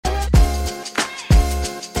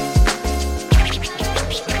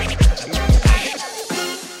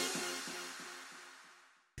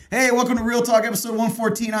Hey, welcome to Real Talk, episode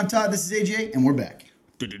 114. I'm Todd, this is AJ, and we're back.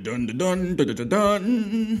 Here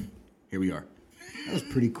we are. That was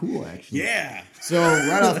pretty cool, actually. Yeah. So,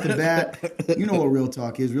 right off the bat, you know what Real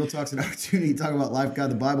Talk is. Real Talk's an opportunity to talk about life,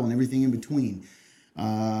 God, the Bible, and everything in between.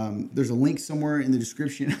 There's a link somewhere in the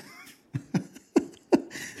description.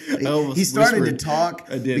 He started to talk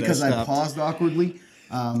because I paused awkwardly.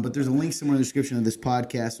 But there's a link somewhere in the description of this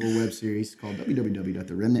podcast or web series called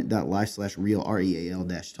www.theremnant.life/real,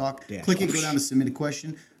 REAL-talk. Yeah. Click it, go down to submit a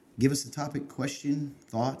question, give us a topic, question,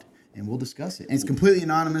 thought, and we'll discuss it. And it's completely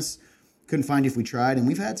anonymous. Couldn't find you if we tried, and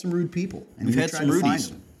we've had some rude people. And we've had some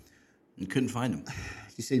Rudies. You couldn't find them. Did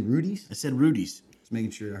you say Rudies? I said Rudies. Just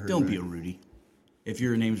making sure I heard. Don't be a Rudy. If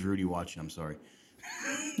your name's Rudy watching, I'm sorry.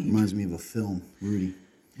 Reminds me of a film, Rudy.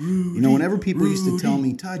 You know, whenever people used to tell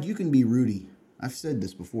me, Todd, you can be Rudy. I've said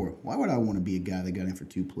this before. Why would I want to be a guy that got in for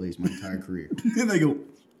 2 plays my entire career? And they go,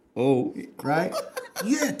 oh. Right?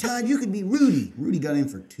 Yeah, Todd, you could be Rudy. Rudy got in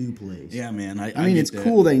for 2 plays. Yeah, man. I mean, it's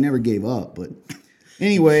cool that he never gave up. But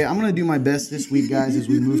anyway, I'm going to do my best this week, guys, as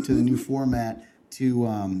we move to the new format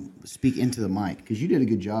to speak into the mic. Because you did a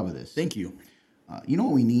good job of this. Thank you. You know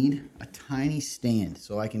what we need? A tiny stand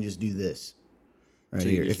so I can just do this right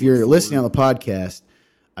here. If you're listening on the podcast,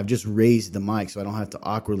 I've just raised the mic so I don't have to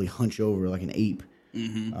awkwardly hunch over like an ape.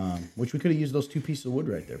 Mm-hmm. Which we could have used those 2 pieces of wood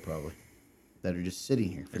right there probably that are just sitting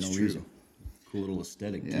here for no reason. Cool little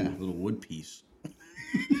aesthetic, too. A little wood piece.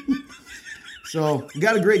 So we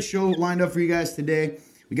got a great show lined up for you guys today.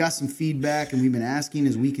 We got some feedback, and we've been asking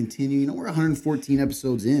as we continue. You know, we're 114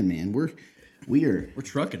 episodes in, man. We're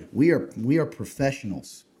trucking. We are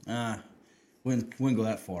professionals. Wouldn't go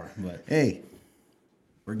that far, but hey,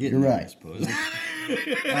 we're getting there, right. I suppose.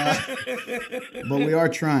 But we are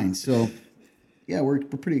trying. So yeah, we're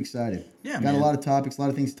pretty excited. Yeah, got a lot of topics, a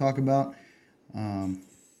lot of things to talk about. I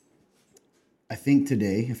think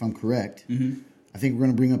today, if I'm correct, I think we're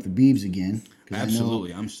going to bring up the Beebs again.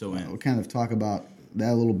 Absolutely, I'm so in. We'll kind of talk about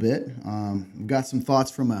that a little bit. We've got some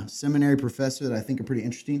thoughts from a seminary professor that I think are pretty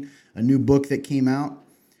interesting. A new book that came out,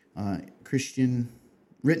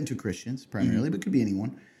 written to Christians primarily, but could be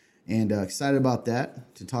anyone. And excited about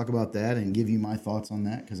that, to talk about that and give you my thoughts on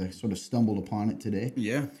that because I sort of stumbled upon it today.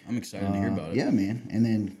 Yeah, I'm excited to hear about it. Yeah, man. And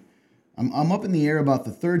then I'm up in the air about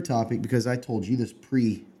the third topic because I told you this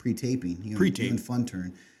pre-taping, doing Fun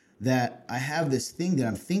Turn, that I have this thing that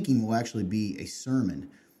I'm thinking will actually be a sermon.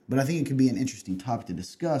 But I think it could be an interesting topic to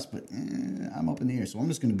discuss, but I'm up in the air. So I'm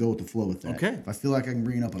just going to go with the flow with that. Okay. If I feel like I can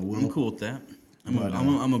bring it up, I will. I'm cool with that.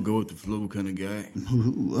 I'm a go with the flow kind of guy.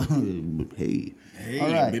 Hey.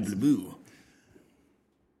 All right. Bibbly-boo.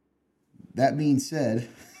 That being said,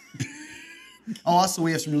 also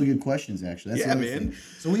we have some really good questions, actually. That's the other thing.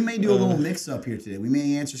 So we may do a little mix-up here today. We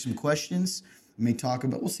may answer some questions. We may talk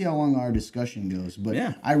about. We'll see how long our discussion goes.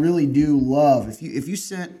 But I really do love if you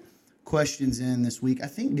sent questions in this week. I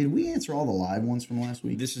think did we answer all the live ones from last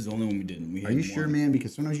week? This is the only one we didn't. Are you sure, man?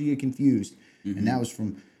 Because sometimes you get confused, and that was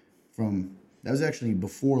from. That was actually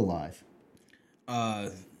before live.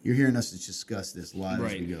 You're hearing us discuss this live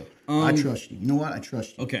as we go. I trust you. You know what? I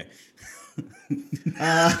trust you. Okay.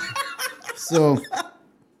 So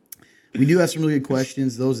we do have some really good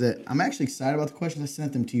questions. Those that I'm actually excited about the questions. I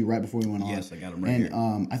sent them to you right before we went on. Yes, I got them right here.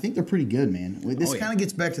 I think they're pretty good, man. This kind of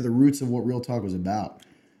gets back to the roots of what Real Talk was about.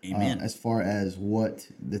 Amen. As far as what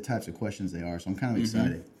the types of questions they are. So I'm kind of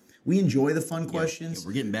excited. We enjoy the fun questions. Yeah,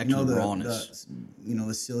 we're getting back to the rawness.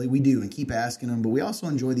 The silly. We do, and keep asking them. But we also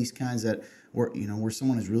enjoy these kinds where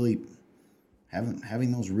someone is really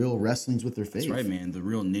having those real wrestlings with their faith. That's right, man. The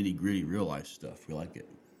real nitty gritty, real life stuff. We like it.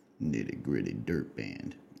 Nitty gritty dirt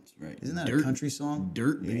band. That's right. Isn't that a country song?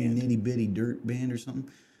 Dirt band. Nitty bitty dirt band or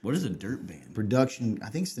something. What is a dirt band? Production. I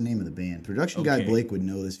think it's the name of the band. Production guy Blake would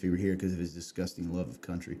know this if he were here because of his disgusting love of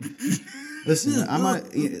country. Listen,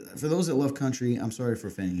 for those that love country, I'm sorry for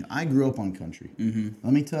offending you. I grew up on country.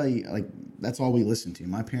 Let me tell you, that's all we listened to.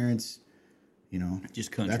 My parents,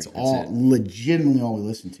 just country. That's legitimately all we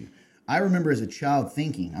listened to. I remember as a child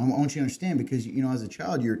thinking, I want you to understand because as a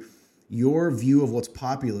child, your view of what's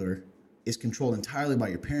popular is controlled entirely by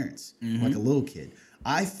your parents, like a little kid.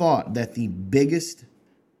 I thought that the biggest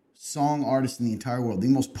song artist in the entire world, the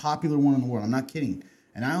most popular one in the world, I'm not kidding,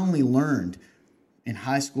 and I only learned in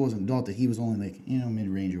high school as an adult that he was only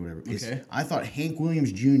mid-range or whatever. Okay. I thought Hank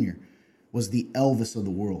Williams Jr. was the Elvis of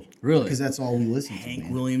the world. Really? Because that's all we listened to,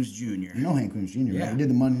 Hank Williams Jr. You know Hank Williams Jr., right? He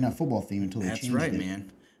did the Monday Night Football theme until they changed it. That's right,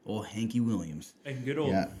 man. Old Hanky Williams. And good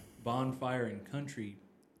old Bonfire and Country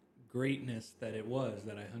greatness that it was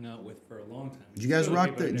that I hung out with for a long time. Did you guys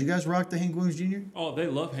rock the Hank Williams Jr.? Oh, they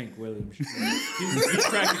love Hank Williams. he's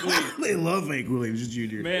practically. They love Hank Williams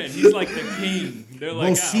Jr. Man, he's like the king. They're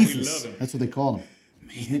like, we love him. That's what they call him.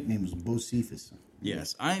 His nickname was Bocephus.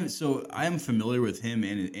 Yes, I am familiar with him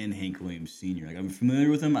and Hank Williams Sr. Like I'm familiar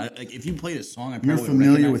with him. If you played a song, You're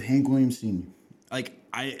familiar with Hank Williams Sr. Like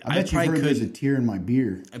I bet you heard "There's a Tear in My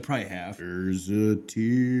Beer." I probably have. There's a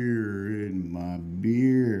tear in my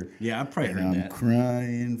beer. Yeah, I probably heard I'm that.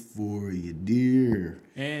 Crying for you, dear.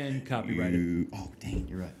 And copyrighted. Oh, dang,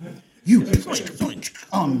 you're right. You.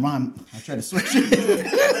 Mom. I tried to switch it.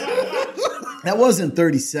 That wasn't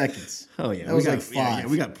 30 seconds. Oh yeah, that was like 5. Yeah,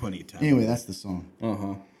 we got plenty of time. Anyway, that's the song.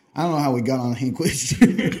 I don't know how we got on Hank Williams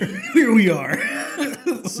Jr. Here we are.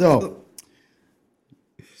 So,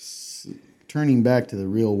 turning back to the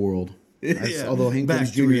real world. Although Hank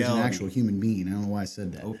Williams Jr. is an actual human being. I don't know why I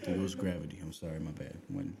said that. Oh, there was gravity. I'm sorry, my bad.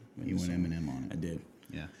 When you went Eminem on it. I did.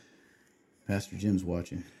 Yeah. Pastor Jim's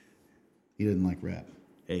watching. He doesn't like rap.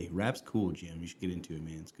 Hey, rap's cool, Jim. You should get into it,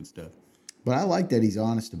 man. It's good stuff. But I like that he's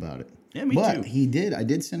honest about it. Yeah, me too. But I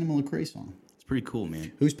did send him a Lecrae song. It's pretty cool,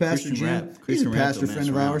 man. Who's Pastor Christian Jim? rap. He's a Christian pastor friend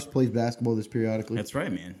of ours. Plays basketball this periodically. That's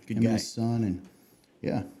right, man. Good him guy. And his son, and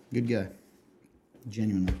yeah, good guy.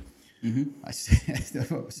 Genuinely. Mm-hmm. I said it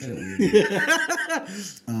weird.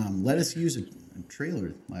 Let us use a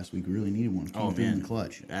trailer last week. We really needed one. Came through in the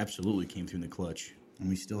clutch. Absolutely came through in the clutch. And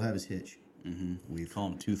we still have his hitch. Mm-hmm. We call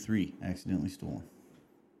him 2-3. Accidentally stolen.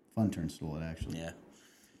 Fun Turn stole it, actually. Yeah.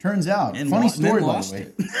 Turns out, and funny story, by the the way.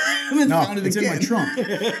 No, it's in my trunk.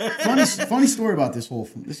 funny story about this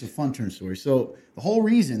is a Fun Turn story. So the whole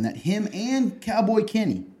reason that him and Cowboy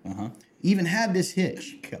Kenny even had this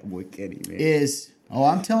hitch, Cowboy Kenny, man, is,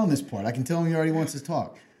 I'm telling this part. I can tell him he already wants to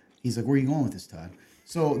talk. He's like, where are you going with this, Todd?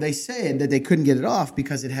 So they said that they couldn't get it off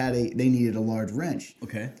because they needed a large wrench.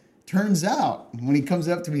 Okay. Turns out, when he comes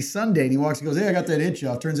up to me Sunday and he walks and goes, hey, I got that hitch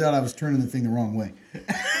off. Turns out I was turning the thing the wrong way.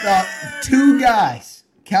 2 guys,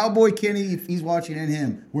 Cowboy Kenny, if he's watching, and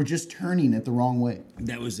him, were just turning it the wrong way.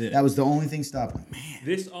 That was it. That was the only thing stopping. Man.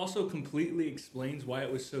 This also completely explains why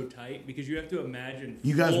it was so tight, because you have to imagine.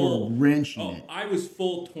 You guys were wrenching it. I was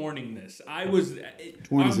full torning this. I'm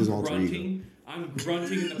grunting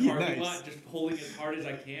in the parking lot, just pulling as hard as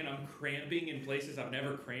I can. I'm cramping in places I've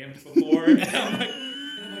never cramped before. And I'm like,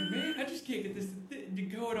 man, I just can't get this to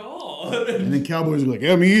go at all. And then Cowboys were like,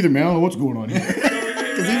 yeah, me either, man. I don't know what's going on here.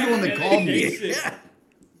 Because he's the one that called me.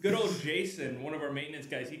 Good old Jason, one of our maintenance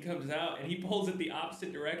guys, he comes out and he pulls it the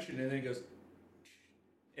opposite direction and then it goes,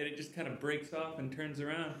 and it just kind of breaks off and turns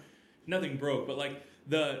around. Nothing broke, but like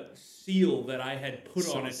the seal that I had put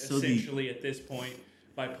on it essentially at this point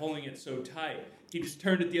by pulling it so tight, he just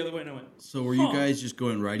turned it the other way and I went, so were you guys just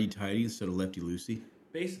going righty-tighty instead of lefty-loosey?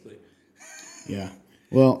 Basically. Yeah.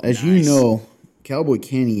 Well, as you know, Cowboy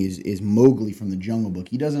Kenny is Mowgli from the Jungle Book.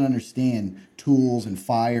 He doesn't understand tools and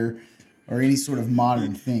fire or any sort of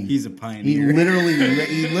modern thing. He's a pioneer.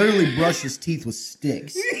 He literally brushed his teeth with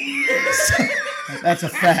sticks. So, that's a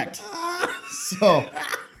fact. So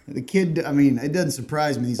the kid, I mean, it doesn't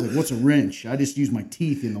surprise me. He's like, what's a wrench? I just use my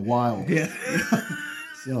teeth in the wild. Yeah.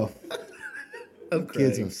 So the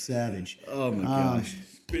kid's a savage. Oh, my gosh.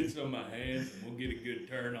 Spits on my hands and we'll get a good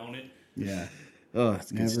turn on it. Yeah. Oh,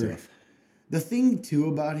 that's good stuff. The thing, too,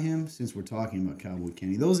 about him, since we're talking about Cowboy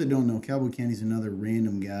Kenny, those that don't know, Cowboy Kenny's another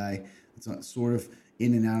random guy that's sort of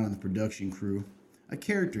in and out on the production crew. A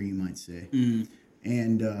character, you might say. Mm.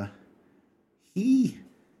 And he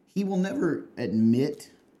will never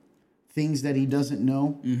admit things that he doesn't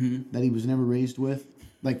know, that he was never raised with.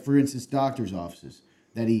 Like, for instance, doctor's offices.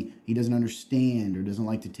 That he doesn't understand or doesn't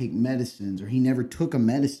like to take medicines, or he never took a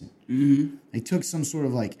medicine. Mm-hmm. He took some sort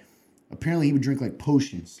of like, apparently he would drink like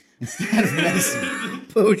potions instead of medicine.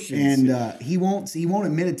 Potions. And he won't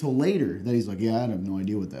admit it till later that he's like, yeah, I have no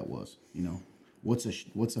idea what that was. You know, what's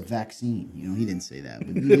a vaccine? You know, he didn't say that.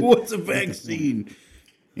 But he did, what's a vaccine?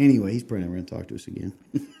 Anyway, he's probably never going to talk to us again.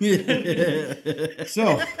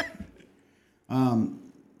 So,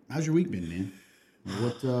 how's your week been, man?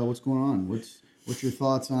 What's going on? What's your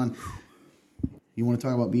thoughts on? You want to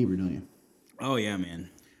talk about Bieber, don't you? Oh yeah, man.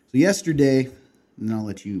 So yesterday, and I'll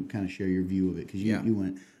let you kind of share your view of it because you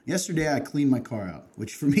went. Yesterday, I cleaned my car out,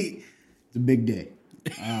 which for me, it's a big day.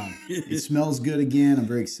 It smells good again. I'm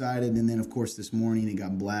very excited. And then, of course, this morning it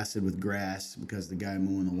got blasted with grass because the guy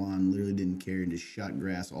mowing the lawn literally didn't care and just shot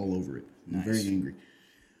grass all over it. I'm very angry.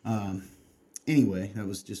 Anyway, that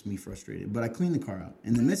was just me frustrated. But I cleaned the car out.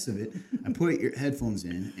 In the midst of it, I put headphones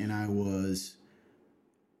in and I was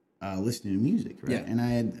listening to music, right? Yeah. And I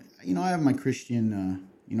had, I have my Christian,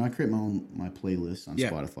 I create my playlist on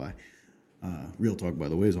Spotify. Real Talk, by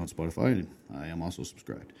the way, is on Spotify, and I am also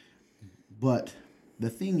subscribed. But the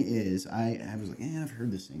thing is, I was like, I've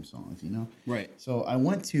heard the same songs, you know? Right. So I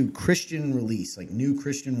went to Christian Release, like new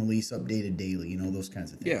Christian Release, updated daily, you know, those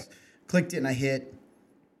kinds of things. Yeah. Clicked it and I hit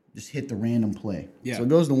the random play. Yeah. So it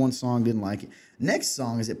goes to one song, didn't like it. Next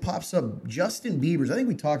song is it pops up Justin Bieber's. I think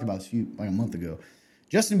we talked about this like a month ago.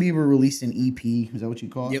 Justin Bieber released an EP. Is that what you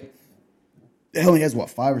call it? Yep. It only has,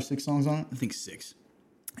 5 or 6 songs on it? I think 6.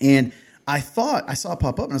 And I saw it pop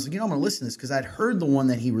up, and I was like, I'm going to listen to this because I'd heard the one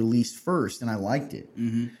that he released first, and I liked it.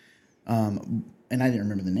 Mm-hmm. And I didn't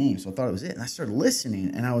remember the name, so I thought it was it. And I started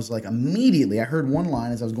listening, and I was like, immediately, I heard one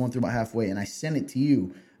line as I was going through about halfway, and I sent it to you,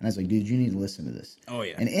 and I was like, dude, you need to listen to this. Oh,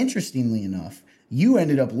 yeah. And interestingly enough, you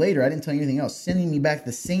ended up later, I didn't tell you anything else, sending me back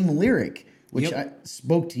the same lyric, which I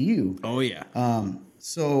spoke to you. Oh, yeah.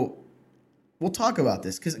 So we'll talk about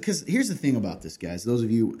this because here's the thing about this, guys. Those of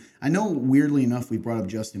you, I know weirdly enough, we brought up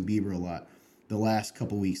Justin Bieber a lot the last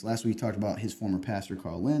couple weeks. Last week we talked about his former pastor,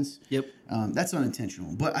 Carl Lentz. Yep. That's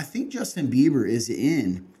unintentional. But I think Justin Bieber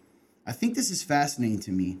I think this is fascinating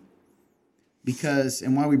to me because,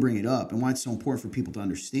 and why we bring it up and why it's so important for people to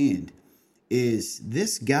understand is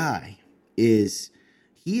this guy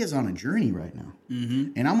he is on a journey right now.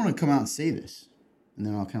 Mm-hmm. And I'm going to come out and say this. And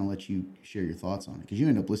then I'll kind of let you share your thoughts on it because you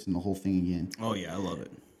end up listening to the whole thing again. Oh, yeah, I love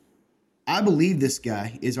it. I believe this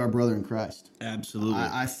guy is our brother in Christ. Absolutely.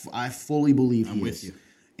 I fully believe he is. I'm with you.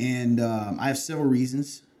 And I have several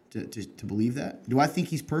reasons to believe that. Do I think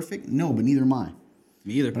he's perfect? No, but neither am I.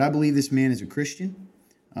 Me either. But I believe this man is a Christian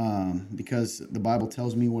because the Bible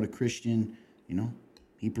tells me what a Christian,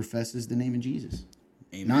 he professes the name of Jesus.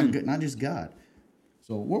 Amen. Not just God.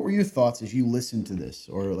 So what were your thoughts as you listened to this?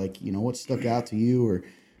 Or what stuck out to you? Or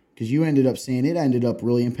because you ended up saying it ended up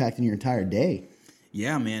really impacting your entire day.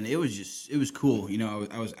 Yeah, man, it was cool.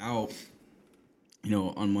 I was out,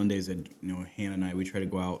 on Mondays, Hannah and I, we try to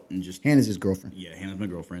go out and just... Hannah's his girlfriend. Yeah, Hannah's my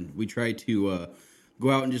girlfriend. We try to go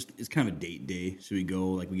out and it's kind of a date day. So we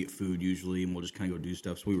go, we get food usually, and we'll just kind of go do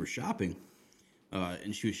stuff. So we were shopping,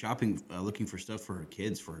 and she was shopping, looking for stuff for her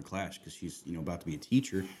kids, for her class, because she's, about to be a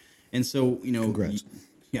teacher. And so, Congrats.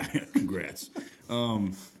 Congrats.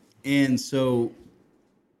 And so...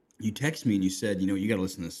 You texted me and you said, you got to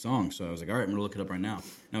listen to this song. So I was like, all right, I'm going to look it up right now.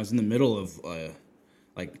 And I was in the middle of,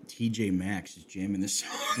 TJ Maxx just jamming this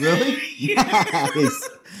song. Really? Nice.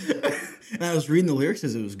 And I was reading the lyrics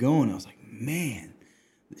as it was going. I was like, man,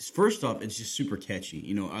 first off, it's just super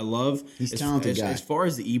catchy. I love... He's a talented guy. As far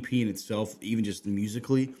as the EP in itself, even just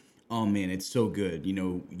musically, oh, man, it's so good.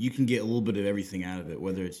 You can get a little bit of everything out of it,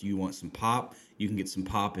 whether it's you want some pop, you can get some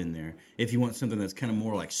pop in there. If you want something that's kind of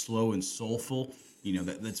more slow and soulful...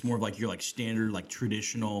 that's more of your standard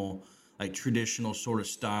traditional sort of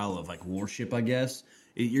style of worship, I guess.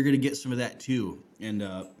 You're gonna get some of that too, and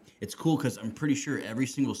it's cool because I'm pretty sure every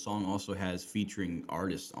single song also has featuring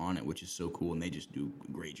artists on it, which is so cool, and they just do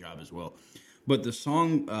a great job as well. But the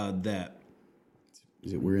song that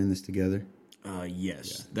is it "We're in This Together"?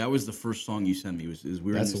 Yes, that was the first song you sent me. Was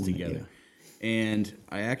 "We're in This Together." Yeah. And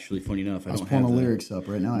I actually, funny enough, I was pulling the lyrics up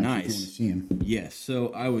right now. Nice. If you want to see them. Yes.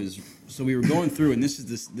 So we were going through, and this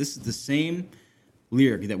is the same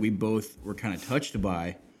lyric that we both were kind of touched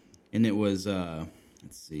by, and it was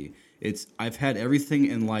let's see, it's I've had everything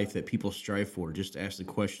in life that people strive for. Just ask the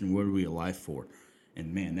question, what are we alive for?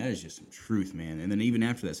 And man, that is just some truth, man. And then even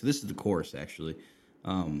after that, so this is the chorus actually,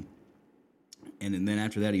 and then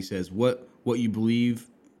after that he says, what you believe.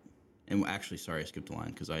 And actually, sorry, I skipped a line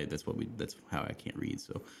because that's how I can't read.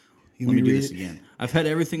 So let me do this again. I've had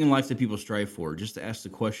everything in life that people strive for. Just to ask the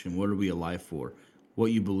question, what are we alive for? What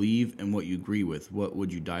you believe and what you agree with. What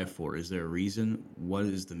would you die for? Is there a reason? What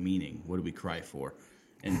is the meaning? What do we cry for?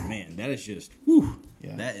 And man, that is just, whew,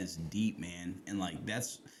 yeah. That is deep, man. And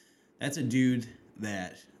that's a dude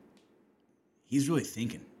that he's really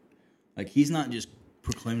thinking. He's not just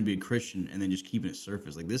proclaiming to be a Christian and then just keeping it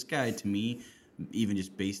surface. This guy, to me, even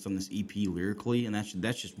just based on this EP lyrically, and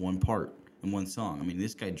that's just one part in one song. I mean,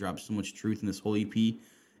 this guy drops so much truth in this whole EP,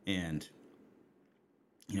 and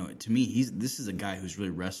to me, this is a guy who's really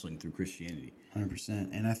wrestling through Christianity. 100%.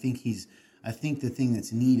 And I think the thing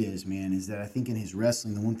that's neat is that I think in his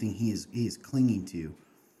wrestling, the one thing he is clinging to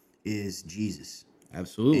is Jesus.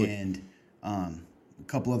 Absolutely. And a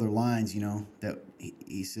couple other lines, that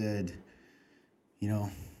he said,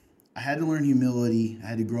 I had to learn humility. I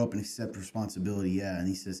had to grow up and accept responsibility. Yeah. And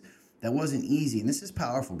he says, that wasn't easy. And this is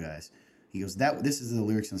powerful, guys. He goes, this is the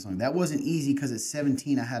lyrics in the song. That wasn't easy because at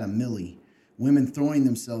 17, I had a millie. Women throwing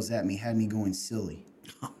themselves at me had me going silly.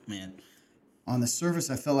 Oh, man. On the surface,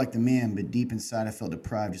 I felt like the man, but deep inside, I felt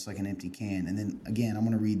deprived, just like an empty can. And then, again, I'm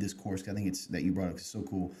going to read this chorus because I think it's that you brought up. It's so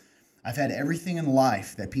cool. I've had everything in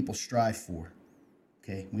life that people strive for.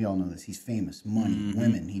 Okay, we all know this. He's famous. Money,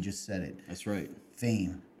 women. He just said it. That's right.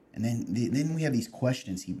 Fame. And then we have these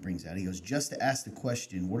questions he brings out. He goes, just to ask the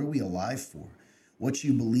question, what are we alive for? What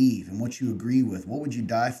you believe and what you agree with. What would you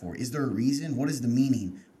die for? Is there a reason? What is the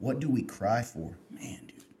meaning? What do we cry for? Man,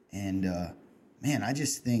 dude. And, man, I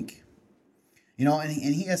just think, you know, and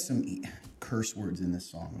he has some curse words in this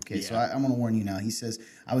song. Okay, so I'm going to warn you now. He says,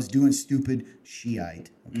 I was doing stupid Shiite.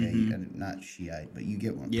 Okay, not Shiite, but you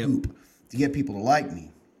get one. Poop. To get people to like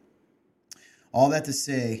me. All that to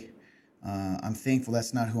say, I'm thankful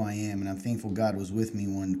that's not who I am, and I'm thankful God was with me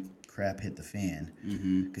when crap hit the fan.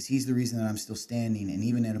 Because he's the reason that I'm still standing, and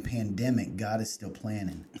even in a pandemic, God is still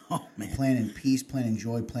planning. Oh, man. Planning peace, planning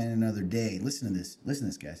joy, planning another day. Listen to this. Listen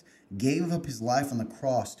to this, guys. Gave up his life on the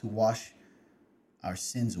cross to wash our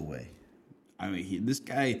sins away. I mean, this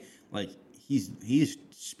guy, like, he is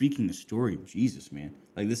speaking the story of Jesus, man.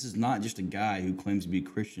 Like, this is not just a guy who claims to be a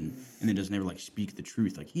Christian and then doesn't ever, like, speak the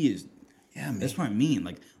truth. Like, he is... Yeah, man. That's what I mean.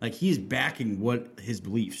 Like he's backing what his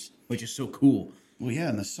beliefs, which is so cool. Well, yeah,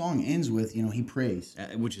 and the song ends with, you know, he prays.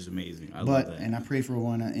 Which is amazing. I love that. And I pray for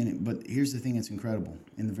one in it. But here's the thing that's incredible.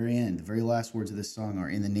 In the very end, the very last words of this song are,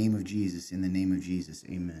 in the name of Jesus,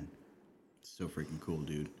 amen. So freaking cool,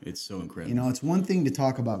 dude. It's so incredible. You know, it's one thing to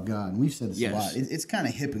talk about God, and we've said this Yes. a lot. It's kind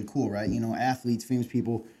of hip and cool, right? You know, athletes, famous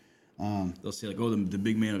people. They'll say, like, oh, the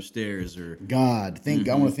big man upstairs, or... God.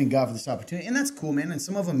 I want to thank God for this opportunity. And that's cool, man. And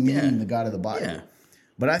some of them mean the God of the Bible. Yeah.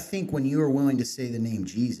 But I think when you are willing to say the name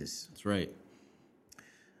Jesus... That's right.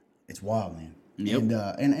 It's wild, man.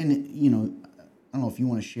 Yep. And you know, I don't know if you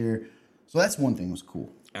want to share. So that's one thing was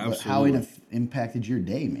cool. Absolutely. But how it impacted your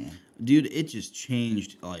day, man. Dude, it just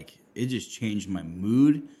changed, my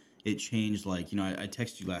mood. It changed, like, you know, I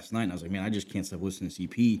texted you last night, and I was like, man, I just can't stop listening to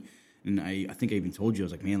CP. And I think I even told you, I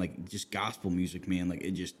was like, man, like, just gospel music, man, like,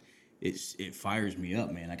 it fires me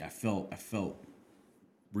up, man. Like, I felt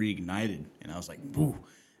reignited, and I was like, woo.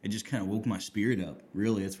 It just kind of woke my spirit up.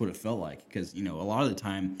 Really, that's what it felt like. Because, you know, a lot of the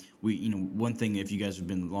time, one thing, if you guys have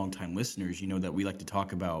been long-time listeners, you know that we like to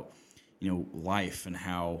talk about, you know, life and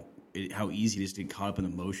how easy it is to get caught up in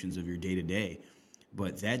the emotions of your day-to-day.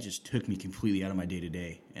 But that just took me completely out of my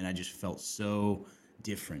day-to-day, and I just felt so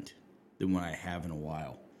different than what I have in a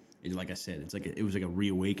while. Like I said, it was like a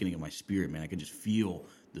reawakening of my spirit, man. I could just feel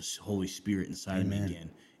this Holy Spirit inside of me again,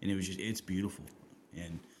 and it's beautiful.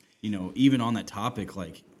 And, you know, even on that topic,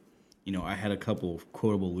 like, you know, I had a couple of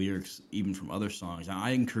quotable lyrics even from other songs. Now,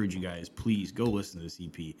 I encourage you guys, please go listen to this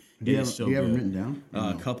EP. Do you have them written down?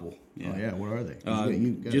 A couple. Yeah. Oh yeah, what are they?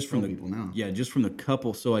 You got just from the people now. Yeah, just from the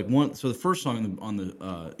couple. So the first song on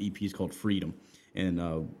the EP is called Freedom, and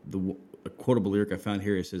a quotable lyric I found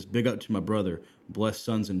here, it says, "Big up to my brother, blessed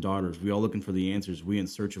sons and daughters. We all looking for the answers. We in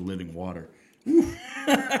search of living water."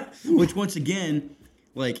 Which once again,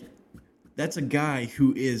 like, that's a guy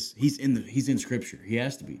who he's in Scripture. He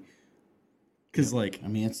has to be. Because, like... I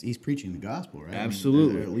mean, he's preaching the gospel, right?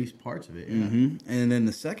 Absolutely. I mean, at least parts of it, yeah. Mm-hmm. And then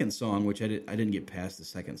the second song, which I didn't get past the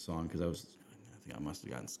second song, because I think I must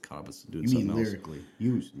have gotten caught up with doing something else. You mean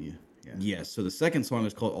lyrically? Yeah. Yes, so the second song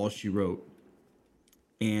is called All She Wrote.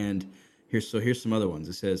 And here's some other ones.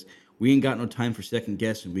 It says, "We ain't got no time for second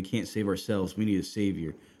guessing. We can't save ourselves. We need a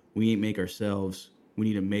savior. We ain't make ourselves. We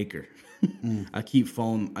need a maker. I keep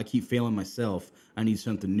failing myself. I need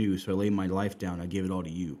something new, so I lay my life down. I give it all to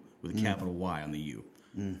you," with a capital Y on the U,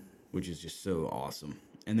 which is just so awesome.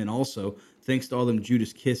 And then also, "Thanks to all them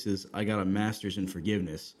Judas kisses, I got a master's in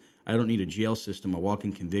forgiveness. I don't need a jail system. I walk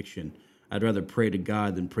in conviction. I'd rather pray to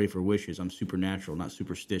God than pray for wishes. I'm supernatural, not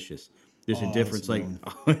superstitious. There's a difference, like..."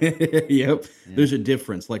 Yep. Yeah. There's a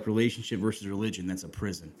difference, like relationship versus religion. That's a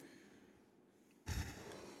prison.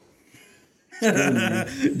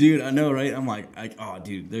 Dude, I know, right? I'm like, oh,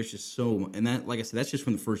 dude, there's just so... And that, like I said, that's just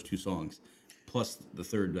from the first two songs, plus the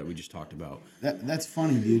third that we just talked about. That's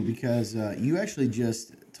funny, dude, because you actually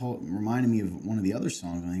just reminded me of one of the other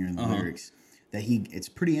songs on here in the lyrics. It's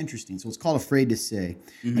pretty interesting. So it's called "Afraid to Say."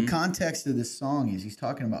 The context of this song is he's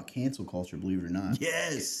talking about cancel culture, believe it or not.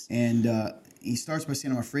 Yes. And he starts by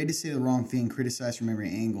saying, "I'm afraid to say the wrong thing, criticized from every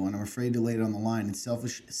angle, and I'm afraid to lay it on the line, and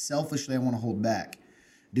selfishly I want to hold back.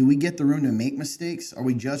 Do we get the room to make mistakes? Are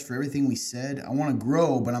we judged for everything we said? I want to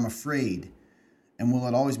grow, but I'm afraid. And will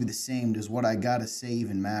it always be the same? Does what I got to say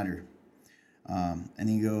even matter?" And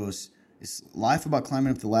he goes, "Is life about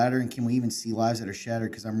climbing up the ladder? And can we even see lives that are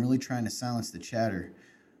shattered? Because I'm really trying to silence the chatter.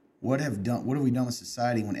 What have we done with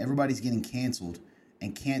society when everybody's getting canceled?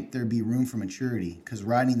 And can't there be room for maturity? Because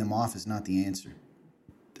writing them off is not the answer."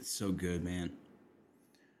 That's so good, man.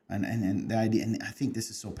 And the idea, and I think this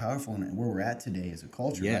is so powerful in where we're at today as a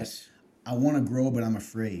culture. Yes. Right? I want to grow, but I'm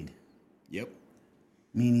afraid. Yep.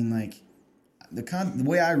 Meaning, like, the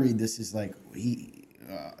way I read this is like,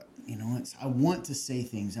 I want to say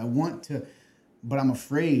things. But I'm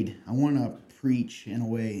afraid. I want to preach in a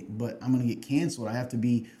way, but I'm going to get canceled. I have to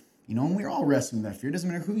be, and we're all wrestling with that fear. It doesn't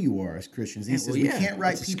matter who you are as Christians. He says we can't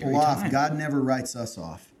write people off. Time. God never writes us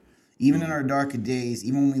off. Even in our darkest days,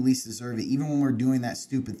 even when we least deserve it, even when we're doing that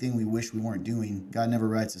stupid thing we wish we weren't doing, God never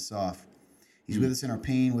writes us off. He's with us in our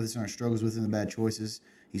pain, with us in our struggles, with us in the bad choices.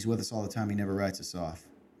 He's with us all the time. He never writes us off.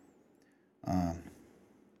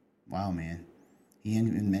 Wow, man. He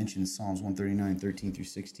even mentions Psalms 139, 13 through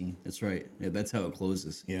 16. That's right. Yeah, that's how it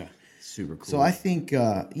closes. Yeah. Super cool. So I think,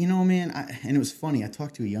 man, and it was funny. I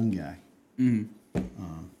talked to a young guy in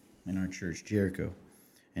our church, Jericho,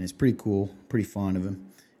 and it's pretty cool, pretty fond of him.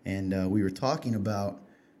 And we were talking about,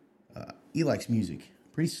 he likes music.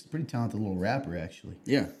 Pretty talented little rapper, actually.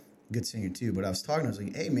 Yeah. Good singer, too. But I was talking, I was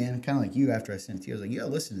like, hey, man, kind of like you after I sent it to you. I was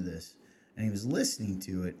like, listen to this. And he was listening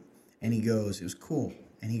to it, and he goes, it was cool.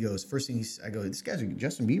 And he goes, first thing I go, this guy's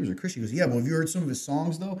Justin Bieber's a Christian. He goes, yeah, well, have you heard some of his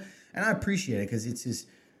songs, though? And I appreciate it because he's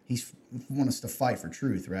want us to fight for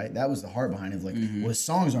truth, right? That was the heart behind it. Like, well, his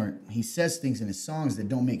songs he says things in his songs that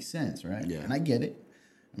don't make sense, right? Yeah. And I get it.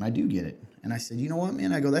 And I do get it. And I said, you know what,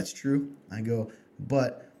 man? I go, that's true. I go,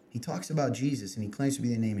 but he talks about Jesus, and he claims to be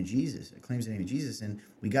the name of Jesus. It claims the name of Jesus, and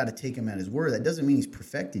we got to take him at his word. That doesn't mean he's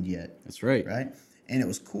perfected yet. That's right. Right? And it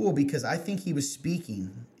was cool because I think he was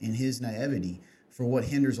speaking in his naivety for what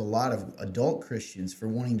hinders a lot of adult Christians for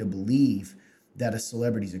wanting to believe that a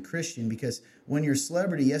celebrity is a Christian. Because when you're a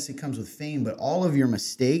celebrity, yes, it comes with fame, but all of your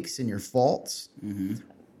mistakes and your faults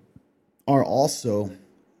are also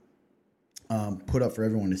put up for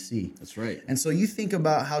everyone to see. That's right. And so you think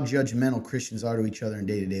about how judgmental Christians are to each other in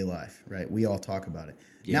day-to-day life, right? We all talk about it.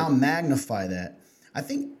 Yep. Now magnify that. I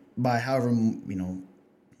think by however,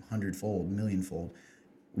 hundredfold, millionfold,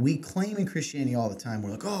 we claim in Christianity all the time,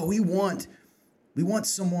 we're like, oh, we want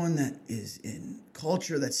someone that is in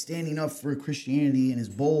culture that's standing up for Christianity and is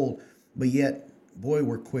bold, but yet, boy,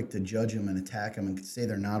 we're quick to judge them and attack them and say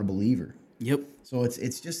they're not a believer. Yep. So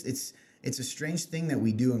it's a strange thing that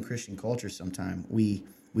we do in Christian culture sometimes. We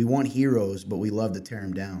want heroes, but we love to tear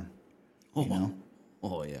them down. Oh, you know?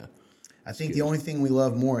 Oh, yeah. I think the only thing we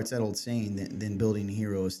love more, it's that old saying, than building a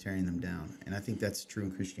hero is tearing them down. And I think that's true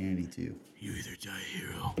in Christianity, too. You either die a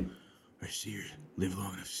hero or live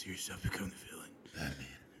long enough to see yourself become the villain.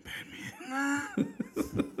 Batman.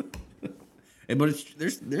 Hey, but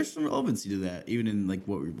there's some relevancy to that, even in like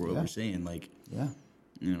what we're saying. Like,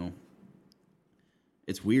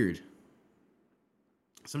 it's weird.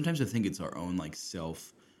 Sometimes I think it's our own like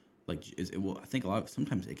self. Like, I think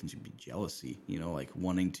sometimes it can be jealousy, like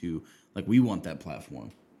wanting to, like we want that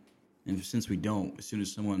platform. And since we don't, as soon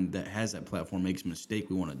as someone that has that platform makes a mistake,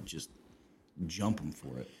 we want to just jump them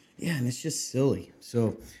for it. Yeah, and it's just silly.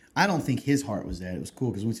 So I don't think his heart was that. It was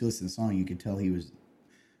cool because once you listen to the song, you could tell he was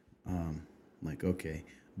like, okay.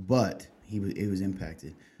 But it was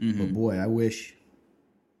impacted. But boy, I don't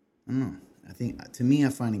know. I think, to me, I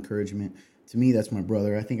find encouragement. To me, that's my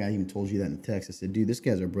brother. I think I even told you that in the text. I said, dude, this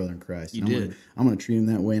guy's our brother in Christ. You did. I'm going to treat him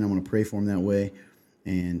that way, and I'm going to pray for him that way.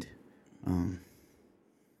 And,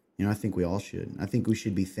 I think we all should. I think we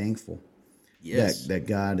should be thankful that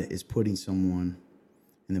God is putting someone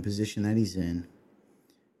in the position that he's in.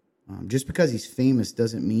 Just because he's famous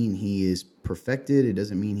doesn't mean he is perfected. It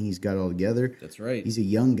doesn't mean he's got it all together. That's right. He's a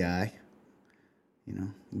young guy,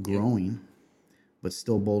 growing, but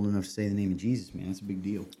still bold enough to say the name of Jesus, man. That's a big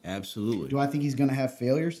deal. Absolutely. Do I think he's going to have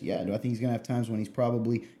failures? Yeah. Do I think he's going to have times when he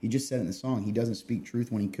just said it in the song, he doesn't speak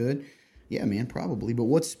truth when he could? Yeah, man, probably. But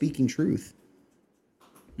what's speaking truth?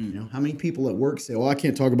 How many people at work say, well, I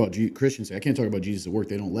can't talk about Christians say, I can't talk about Jesus at work.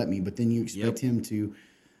 They don't let me. But then you expect him to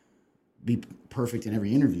be perfect in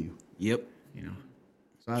every interview. Yep.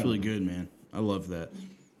 So it's really good, man. I love that.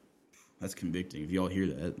 That's convicting. If y'all hear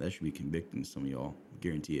that, that should be convicting to some of y'all. I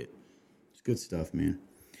guarantee it. It's good stuff, man.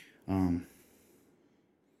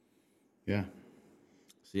 Yeah.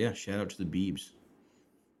 So, yeah, shout out to the Biebs.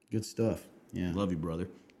 Good stuff. Yeah. Love you, brother.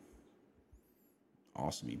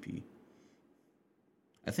 Awesome EP.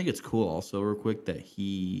 I think it's cool also, real quick, that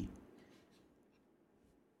he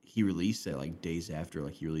released it like days after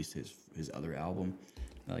like he released his other album.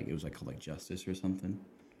 Like it was like called like Justice or something.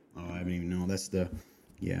 Oh, I haven't even known. That's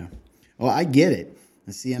yeah. Oh, I get it.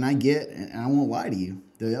 And I won't lie to you.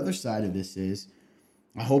 The other side of this is,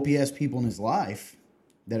 I hope he has people in his life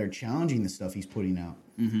that are challenging the stuff he's putting out.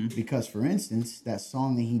 Because, for instance, that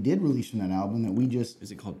song that he did release from that album that we just...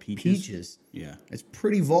 Is it called Peaches? Peaches. Yeah. It's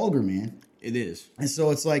pretty vulgar, man. It is. And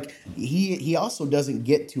so it's like, he also doesn't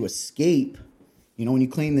get to escape. When you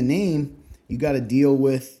claim the name, you got to deal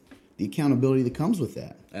with the accountability that comes with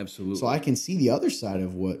that. Absolutely. So I can see the other side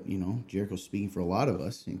of what, Jericho's speaking for a lot of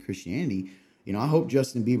us in Christianity. I hope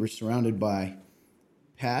Justin Bieber's surrounded by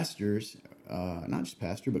pastors, not just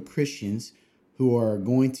pastors, but Christians who are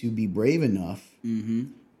going to be brave enough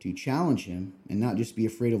to challenge him and not just be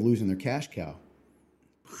afraid of losing their cash cow.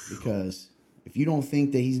 Because if you don't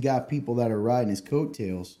think that he's got people that are riding his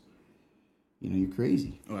coattails, you're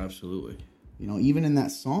crazy. Oh, absolutely. Even in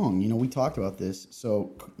that song, we talked about this.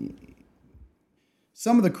 So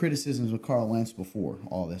some of the criticisms of Carl Lentz before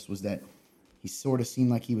all this was that he sort of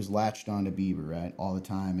seemed like he was latched on to Bieber, right, all the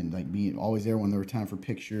time, and like being always there when there were time for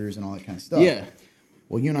pictures and all that kind of stuff. Yeah.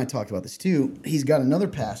 Well, you and I talked about this too. He's got another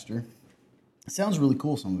pastor. It sounds really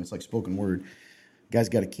cool. Some of it's like spoken word. Guy's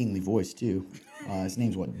got a kingly voice too. His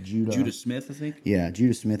name's what? Judah Smith, I think. Yeah,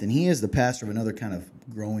 Judah Smith, and he is the pastor of another kind of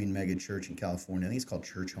growing mega church in California. I think it's called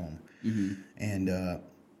Church Home, and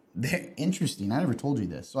they're interesting. I never told you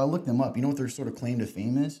this, so I looked them up. You know what their sort of claim to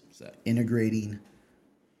fame is? What's that? Integrating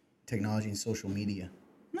technology and social media.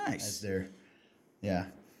 Nice. As their, yeah.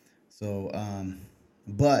 So,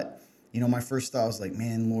 but my first thought was like,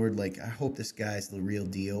 man, Lord, like I hope this guy's the real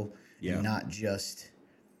deal, and not just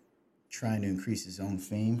trying to increase his own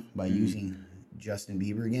fame by using Justin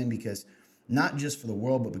Bieber again, because not just for the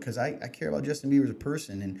world, but because I care about Justin Bieber as a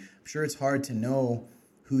person, and I'm sure it's hard to know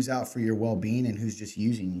who's out for your well-being and who's just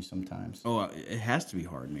using you sometimes. Oh, it has to be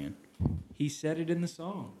hard, man. He said it in the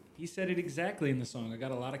song. He said it exactly in the song. I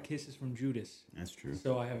got a lot of kisses from Judas. That's true.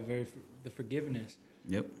 So I have the forgiveness.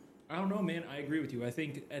 Yep. I don't know, man. I agree with you. I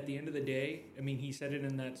think at the end of the day, he said it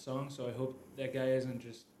in that song, so I hope that guy isn't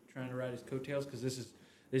just trying to ride his coattails, because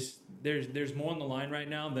there's more on the line right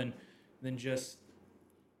now than just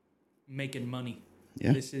making money.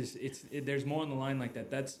 Yeah. There's more on the line like that.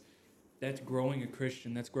 That's growing a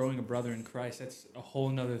Christian. That's growing a brother in Christ. That's a whole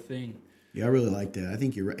nother thing. Yeah, I really like that. I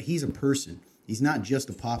think you're right. He's a person. He's not just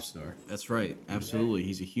a pop star. That's right. Absolutely.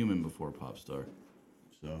 He's a human before a pop star.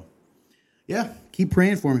 So, yeah, keep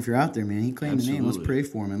praying for him if you're out there, man. He claimed the name. Let's pray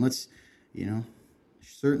for him. And let's,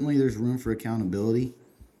 certainly there's room for accountability.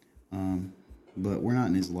 But we're not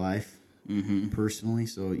in his life personally.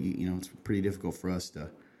 So, it's pretty difficult for us to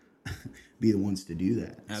be the ones to do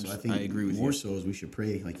that. So I think I agree with more you. so is we should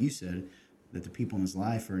pray, like you said, that the people in his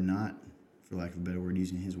life are not, for lack of a better word,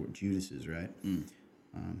 using his word, Judas's, right?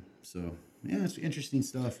 So, yeah, it's interesting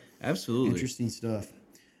stuff. Absolutely. Interesting stuff.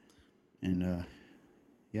 And,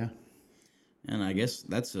 yeah. And I guess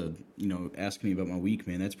that's asking me about my week,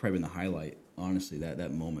 man. That's probably been the highlight, honestly,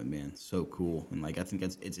 that moment, man. So cool. And, I think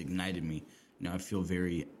it's ignited me. I feel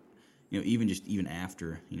very, even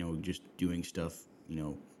after, just doing stuff,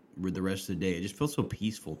 the rest of the day, it just felt so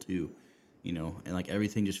peaceful, too, and,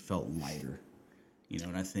 everything just felt lighter,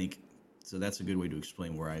 and I think, so that's a good way to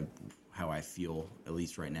explain how I feel, at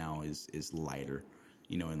least right now, is lighter,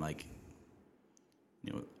 and,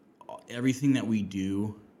 everything that we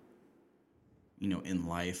do, in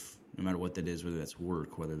life, no matter what that is, whether that's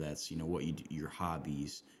work, whether that's, what you do, your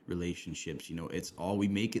hobbies, relationships, it's all, we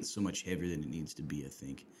make it so much heavier than it needs to be, I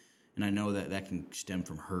think. And I know that can stem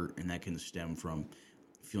from hurt, and that can stem from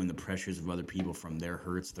feeling the pressures of other people from their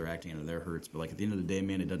hurts, they're acting out of their hurts. But at the end of the day,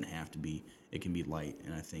 man, it doesn't have to be. It can be light.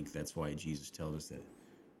 And I think that's why Jesus tells us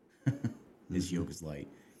that his yoke is light.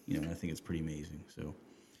 And I think it's pretty amazing. So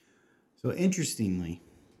interestingly,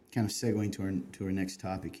 kind of segueing to our next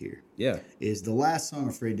topic here. Yeah. Is the last song,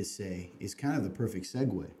 Afraid to Say, is kind of the perfect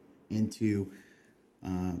segue into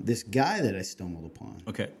this guy that I stumbled upon.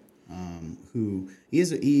 Okay. Who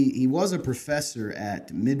he was a professor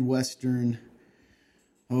at Midwestern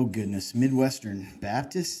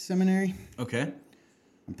Baptist Seminary. Okay.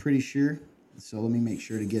 I'm pretty sure. So let me make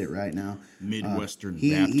sure to get it right now. Midwestern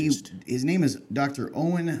Baptist. His name is Dr.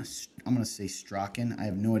 Owen, I'm going to say Strachan. I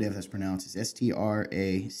have no idea if that's pronounced. It's Strachan,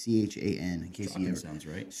 in case you ever. Sounds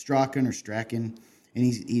right. Strachan or Strachan. And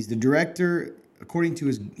he's the director, according to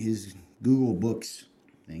his Google Books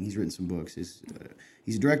thing. He's written some books.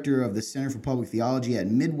 He's director of the Center for Public Theology at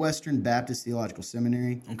Midwestern Baptist Theological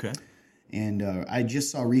Seminary. Okay. And I just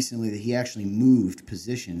saw recently that he actually moved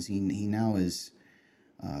positions. He now is,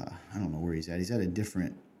 I don't know where he's at. He's at a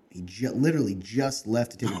different, literally just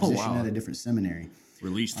left to take a position at a different seminary.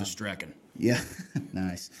 Release the Strachan. Yeah,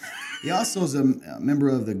 nice. He also is a member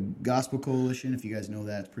of the Gospel Coalition. If you guys know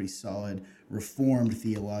that, it's a pretty solid Reformed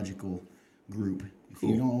theological group. If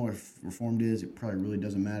you don't know what Reformed is, it probably really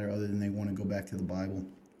doesn't matter other than they want to go back to the Bible.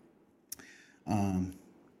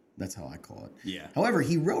 That's how I call it. Yeah. However,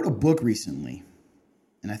 he wrote a book recently,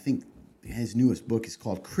 and I think his newest book is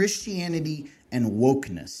called Christianity and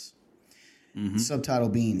Wokeness. Subtitle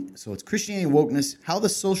being, so it's Christianity and Wokeness, How the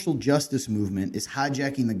Social Justice Movement is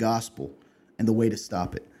Hijacking the Gospel and the Way to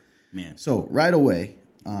Stop It. Man. So right away,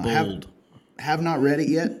 Bold. have not read it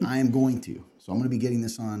yet. I am going to. So I'm going to be getting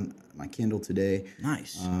this on my Kindle today.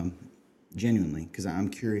 Nice. Genuinely, because I'm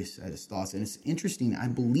curious at his thoughts. And it's interesting, I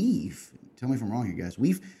believe, tell me if I'm wrong here, guys,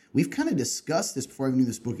 we've kind of discussed this before I even knew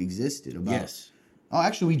this book existed. About, Yes. Oh,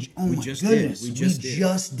 actually, my just goodness. did. We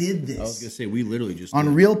just did this. I was going to say, we literally just On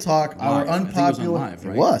did. Real Talk, our Live. I think it was on unpopular... live,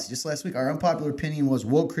 right? It was, just last week. Our unpopular opinion was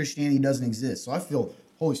woke Christianity doesn't exist. So I feel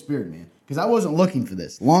Holy Spirit, man. Because I wasn't looking for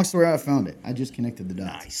this. Long story, I found it. I just connected the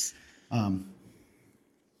dots. Nice.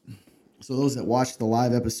 So those that watched the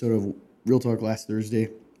live episode of Real Talk last Thursday,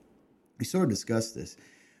 we sort of discussed this.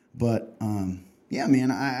 But, yeah, man,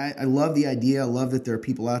 I love the idea. I love that there are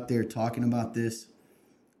people out there talking about this.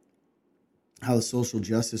 How the social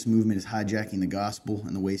justice movement is hijacking the gospel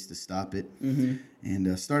and the ways to stop it. Mm-hmm.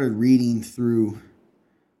 And started reading through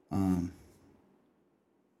some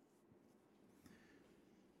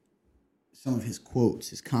of his quotes,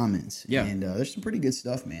 his comments. Yeah. And there's some pretty good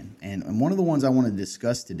stuff, man. And one of the ones I want to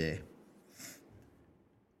discuss today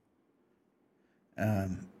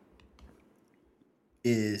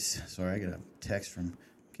is, sorry, I got a text from, in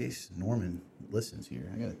case Norman listens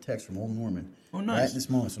here, I got a text from old Norman. Oh, nice. Right at this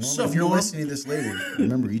moment. So Norman, Sup, if you're Norm? listening to this later,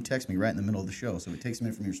 remember, you text me right in the middle of the show. So if it takes a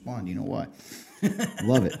minute for me to respond, you know why.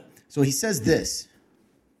 Love it. So he says this: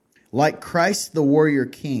 like Christ the warrior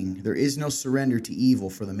king, there is no surrender to evil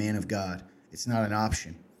for the man of God. It's not an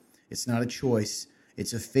option. It's not a choice.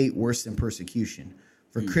 It's a fate worse than persecution.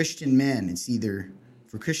 For Christian men, it's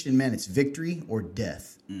victory or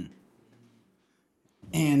death.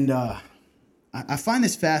 And I find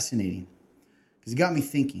this fascinating because it got me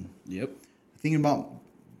thinking. Yep. Thinking about,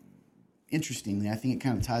 interestingly, I think it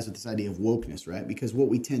kind of ties with this idea of wokeness, right? Because what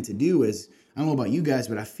we tend to do is, I don't know about you guys,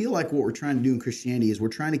 but I feel like what we're trying to do in Christianity is we're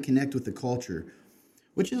trying to connect with the culture,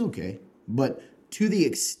 which is okay, but to the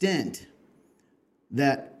extent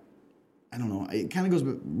that, I don't know, it kind of goes,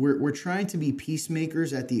 but we're trying to be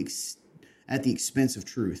peacemakers at the expense of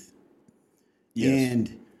truth. Yes.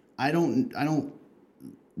 And I don't,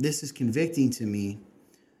 this is convicting to me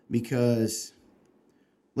because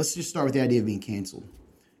let's just start with the idea of being canceled.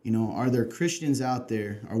 You know, are there Christians out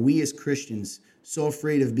there? Are we as Christians so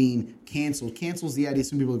afraid of being canceled? Cancel's the idea.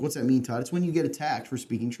 Some people are like, what's that mean, Todd? It's when you get attacked for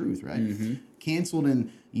speaking truth, right? Mm-hmm. Canceled and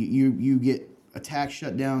you get attacked,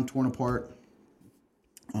 shut down, torn apart.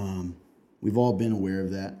 We've all been aware of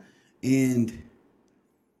that. And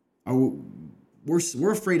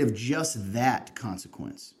we're afraid of just that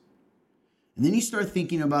consequence. And then you start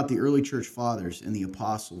thinking about the early church fathers and the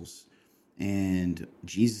apostles and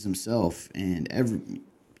Jesus himself and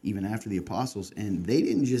even after the apostles. And they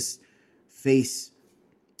didn't just face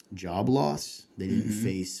job loss. They didn't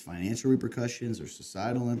face financial repercussions or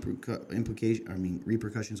societal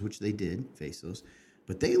repercussions, which they did face those.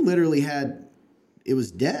 But they literally it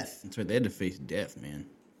was death. That's right. They had to face death, man.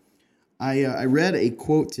 I read a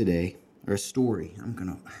quote today, or a story. I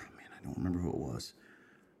don't remember who it was.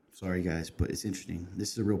 Sorry, guys, but it's interesting.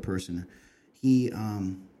 This is a real person. He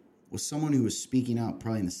was someone who was speaking out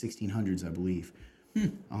probably in the 1600s, I believe,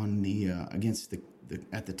 on against the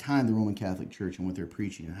at the time the Roman Catholic Church and what they're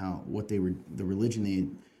preaching and the religion they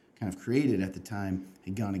had kind of created at the time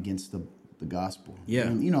had gone against the gospel. Yeah.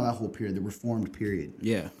 And, you know, that whole period, the Reformed period.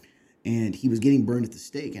 Yeah. And he was getting burned at the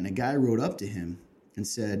stake, and a guy rode up to him and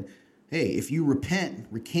said, "Hey, if you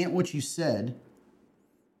recant what you said,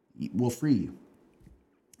 we'll free you."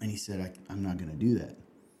 And he said, I'm not going to do that.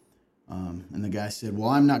 And the guy said, well,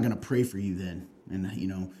 I'm not going to pray for you then. And, you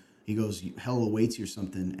know, he goes, hell awaits you or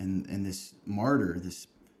something. And this martyr, this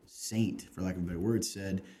saint, for lack of a better word,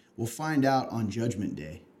 said, we'll find out on Judgment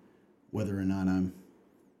Day whether or not I'm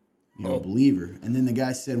a believer. And then the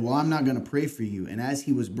guy said, well, I'm not going to pray for you. And as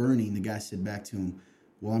he was burning, the guy said back to him,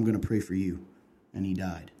 well, I'm going to pray for you. And he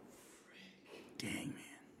died. Dang, man.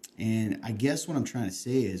 And I guess what I'm trying to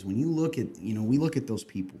say is when you look at, we look at those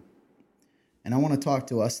people, and I want to talk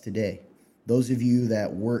to us today, those of you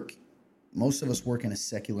that most of us work in a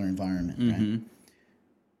secular environment, right?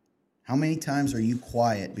 How many times are you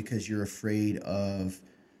quiet because you're afraid of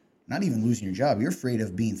not even losing your job? You're afraid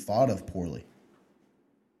of being thought of poorly.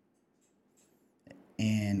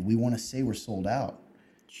 And we want to say we're sold out.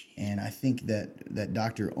 And I think that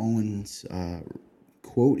Dr. Owen's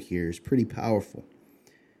quote here is pretty powerful.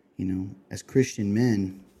 You know, as Christian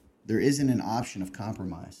men, there isn't an option of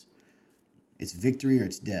compromise. It's victory or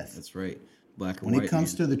it's death. That's right. Black or when white. When it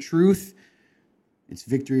comes to the truth, it's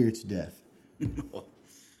victory or it's death. So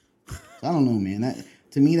I don't know, man.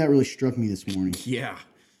 To me, that really struck me this morning. Yeah.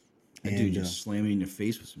 That dude just slammed me in the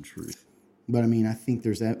face with some truth. But I mean, I think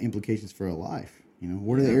there's implications for a life. You know,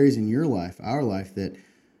 what are the areas in your life, our life, that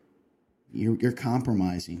you're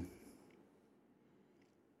compromising?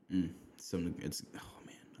 Something. Oh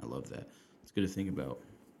man, I love that. It's good to think about.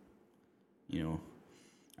 You know,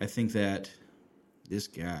 I think that this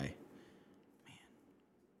guy, man,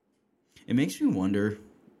 it makes me wonder.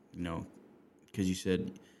 You know, because you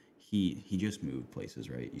said he just moved places,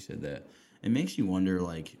 right? You said that. It makes you wonder,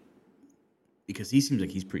 like, because he seems like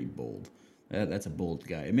he's pretty bold. That's a bold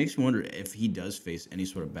guy. It makes me wonder if he does face any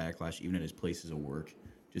sort of backlash, even at his places of work.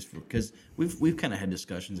 Just because we've kind of had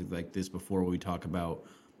discussions like this before, where we talk about,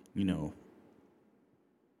 you know,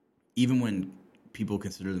 even when people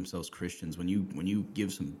consider themselves Christians, when you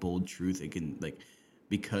give some bold truth, it can, like,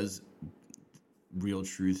 because real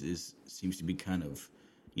truth seems to be kind of,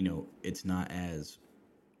 you know, it's not as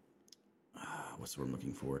what's the word I'm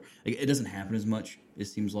looking for? Like, it doesn't happen as much. It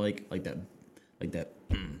seems like that, like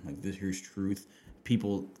this here's truth.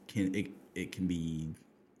 People can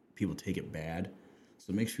people take it bad, so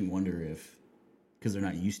it makes me wonder if, because they're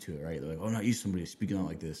not used to it, right? They're like, oh, I'm not used to somebody speaking out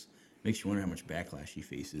like this. Makes you wonder how much backlash he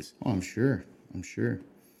faces. Oh, I'm sure he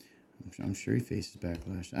faces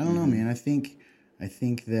backlash. I don't know, man. I think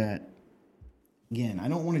that, again, I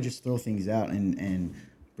don't want to just throw things out and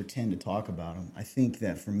pretend to talk about them. I think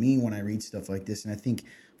that for me, when I read stuff like this, and I think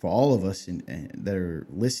for all of us that are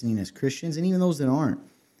listening as Christians, and even those that aren't,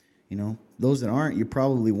 you know, those that aren't, you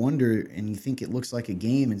probably wonder and you think it looks like a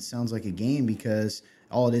game and sounds like a game because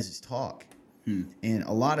all it is talk. And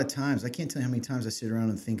a lot of times, I can't tell you how many times I sit around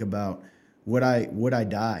and think about, would I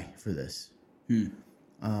die for this? You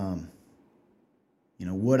know,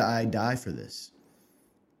 would I die for this?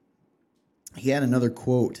 He had another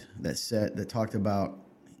quote that talked about,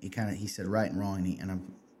 he said right and wrong, and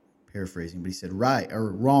I'm paraphrasing, but he said right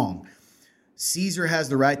or wrong. Caesar has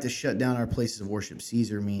the right to shut down our places of worship.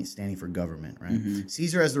 Caesar means standing for government, right? Mm-hmm.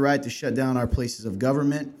 Caesar has the right to shut down our places of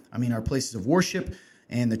our places of worship,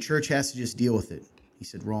 and the church has to just deal with it. He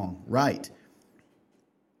said wrong. Right.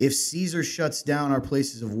 If Caesar shuts down our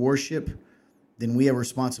places of worship, then we have a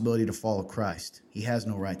responsibility to follow Christ. He has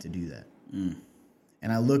no right to do that.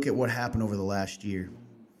 And I look at what happened over the last year.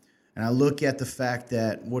 And I look at the fact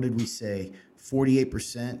that, what did we say?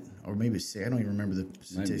 48%, or maybe I don't even remember the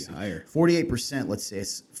statistics. Might be higher. 48%, let's say.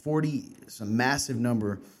 It's a massive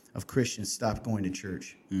number of Christians stopped going to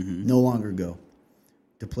church. No longer go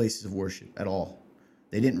to places of worship at all.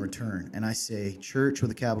 They didn't return. And I say, church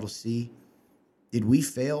with a capital C, did we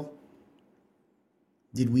fail?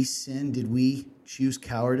 Did we sin? Did we choose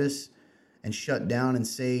cowardice and shut down and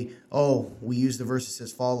say, oh, we use the verse that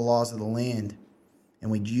says, follow the laws of the land,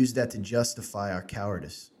 and we use that to justify our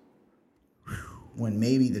cowardice? When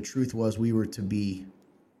maybe the truth was we were to be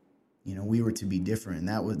different, and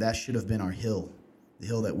that should have been our hill, the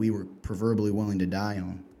hill that we were proverbially willing to die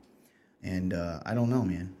on. And I don't know,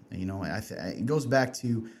 man. You know, it goes back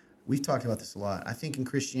to, we've talked about this a lot. I think in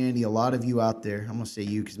Christianity, a lot of you out there, I'm going to say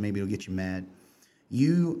you because maybe it'll get you mad,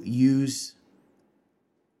 you use,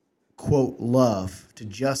 quote, love to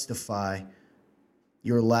justify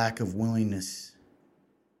your lack of willingness,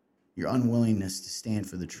 your unwillingness to stand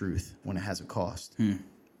for the truth when it has a cost.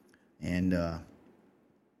 And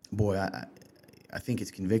boy, I think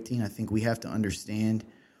it's convicting. I think we have to understand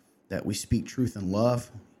that we speak truth in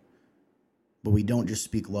love, but we don't just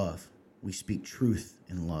speak love. We speak truth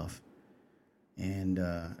in love. And,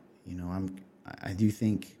 you know, I do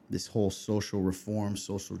think this whole social reform,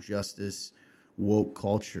 social justice, woke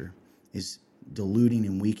culture is diluting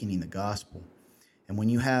and weakening the gospel. And when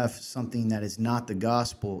you have something that is not the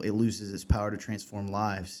gospel, it loses its power to transform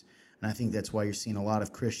lives. And I think that's why you're seeing a lot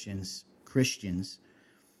of Christians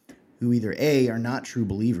who either A, are not true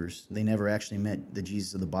believers. They never actually met the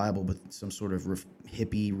Jesus of the Bible, but some sort of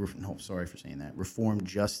reformed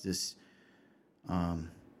justice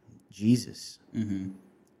Jesus.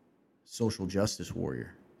 Social justice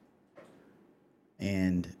warrior.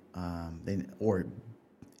 And or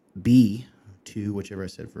B, two, whichever I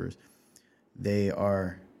said first, they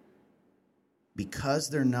are, because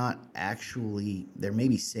they're not actually, they're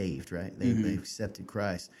maybe saved, right? They've accepted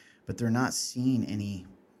Christ, but they're not seeing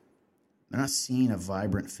a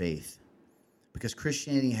vibrant faith, because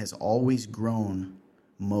Christianity has always grown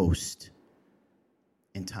most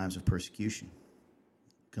in times of persecution.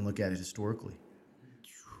 You can look at it historically.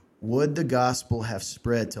 Would the gospel have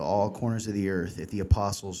spread to all corners of the earth if the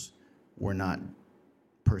apostles were not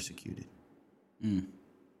persecuted?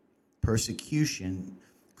 Persecution,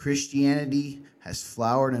 Christianity has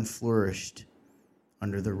flowered and flourished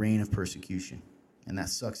under the reign of persecution. And that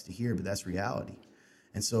sucks to hear, but that's reality.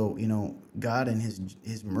 And so, God in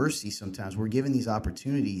his mercy, sometimes we're given these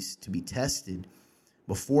opportunities to be tested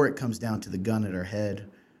before it comes down to the gun at our head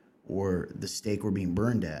or the stake we're being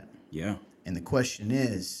burned at. Yeah. And the question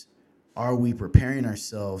is, are we preparing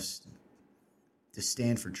ourselves to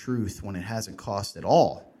stand for truth when it hasn't cost at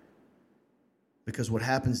all? Because what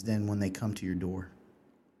happens then when they come to your door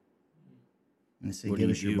and they say, What do give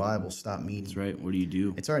you us your do? Bible, stop meeting? That's right. What do you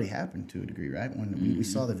do? It's already happened to a degree, right? When we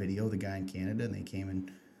saw the video, the guy in Canada, and they came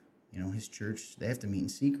and, his church, they have to meet in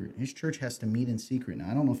secret. His church has to meet in secret. Now,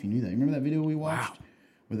 I don't know if you knew that. You remember that video we watched? Wow.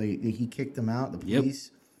 Where he kicked them out, the police?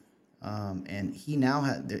 Yep. And he now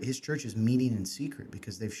his church is meeting in secret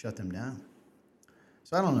because they've shut them down.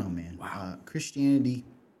 So I don't know, man. Wow. Christianity,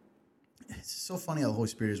 it's so funny how the Holy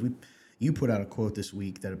Spirit is. You put out a quote this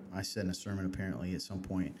week that I said in a sermon apparently at some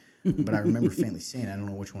point, but I remember faintly saying, I don't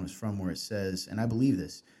know which one it's from, where it says, and I believe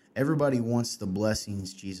this, everybody wants the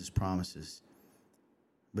blessings Jesus promises,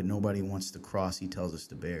 but nobody wants the cross he tells us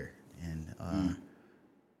to bear. And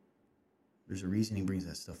there's a reason he brings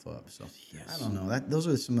that stuff up. So yes. I don't know. Those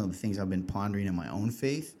are some of the things I've been pondering in my own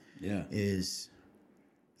faith. Yeah. Is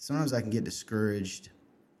sometimes I can get discouraged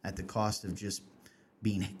at the cost of just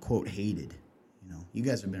being, quote, hated. You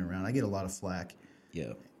guys have been around. I get a lot of flack.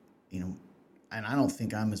 Yeah. And I don't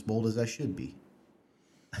think I'm as bold as I should be.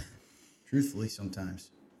 Truthfully,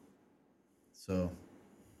 sometimes. So,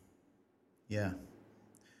 yeah.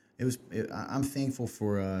 I'm thankful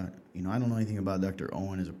for, I don't know anything about Dr.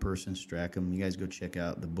 Owen as a person, Strackham. You guys go check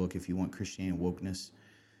out the book if you want Christianity Wokeness,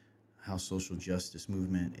 how social justice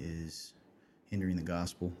movement is hindering the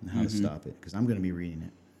gospel and how to stop it, because I'm going to be reading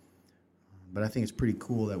it. But I think it's pretty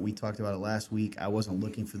cool that we talked about it last week. I wasn't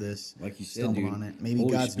looking for this. Like you said, stumbled dude, on it. Maybe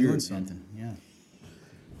Holy God's Spirit, doing man. something. Yeah.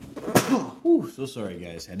 Whew, so sorry,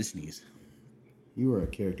 guys. Had to sneeze. You were a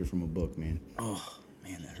character from a book, man. Oh,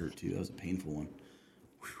 man, that hurt too. That was a painful one.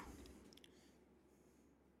 Whew.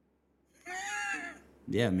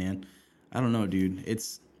 Yeah, man. I don't know, dude.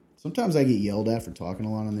 Sometimes I get yelled at for talking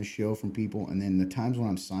a lot on this show from people, and then the times when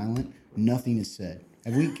I'm silent, nothing is said.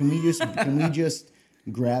 Can we just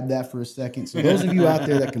grab that for a second? So those of you out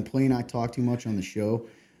there that complain I talk too much on the show,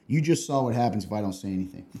 you just saw what happens if I don't say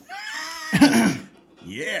anything.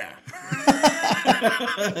 Yeah.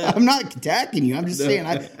 I'm not attacking you. I'm just saying,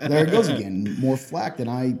 there it goes again. More flack than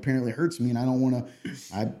apparently hurts me, and I don't want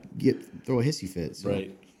to. Throw a hissy fit. So.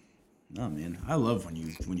 Right. No, man. I love when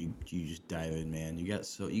you just dive in, man. You have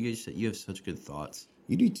such good thoughts.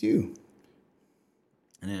 You do too.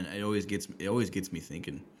 And then it always gets me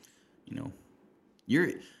thinking.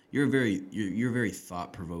 You're a very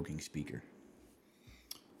thought-provoking speaker.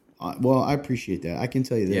 Well, I appreciate that. I can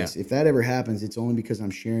tell you this: if that ever happens, it's only because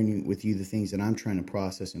I'm sharing with you the things that I'm trying to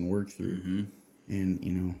process and work through. Mm-hmm.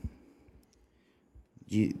 And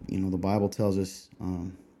the Bible tells us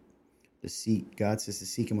to seek. God says to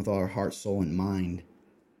seek Him with all our heart, soul, and mind.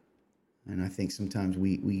 And I think sometimes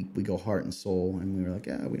we go heart and soul, and we're like,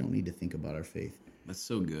 we don't need to think about our faith. That's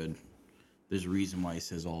so good. There's a reason why He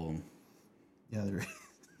says all of them. Yeah, there is.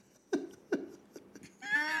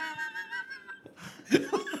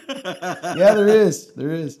 Yeah, there is.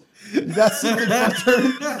 There is. You got something,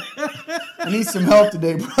 brother? I need some help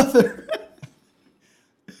today, brother.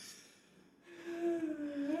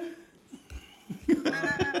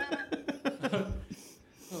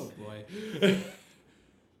 Oh, boy.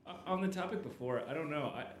 On the topic before, I don't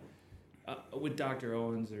know. With Dr.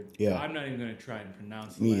 Owens, I'm not even going to try and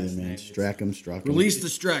pronounce the last name. Strackham. Release the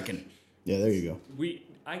Strachan. Yeah, there you go.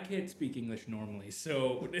 I can't speak English normally,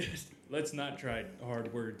 so let's not try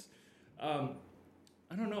hard words. I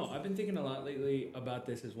don't know. I've been thinking a lot lately about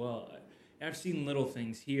this as well. I've seen little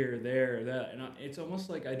things here, there, that, and it's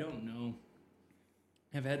almost like I don't know.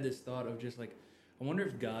 I've had this thought of just like, I wonder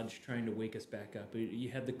if God's trying to wake us back up.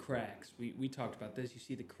 You had the cracks. We talked about this. You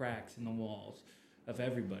see the cracks in the walls of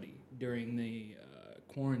everybody during the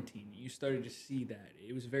quarantine. You started to see that.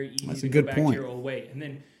 It was very easy to go back to your old way. And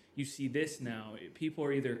then you see this now. People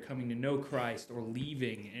are either coming to know Christ or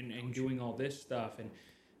leaving and doing all this stuff. And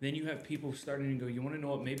then you have people starting to go, you want to know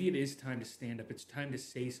what? Maybe it is time to stand up. It's time to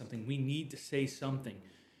say something. We need to say something.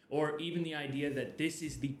 Or even the idea that this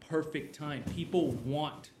is the perfect time. People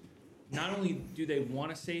want, not only do they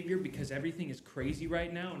want a savior because everything is crazy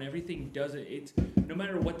right now and everything does it. It's no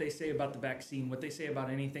matter what they say about the vaccine, what they say about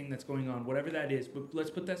anything that's going on, whatever that is, but let's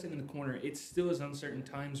put that in the corner. It still is uncertain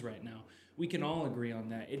times right now. We can all agree on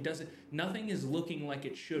that. Nothing is looking like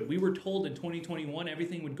it should. We were told in 2021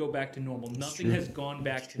 everything would go back to normal. Nothing has gone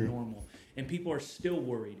back to normal. And people are still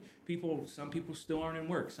worried. Some people still aren't in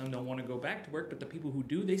work. Some don't want to go back to work, but the people who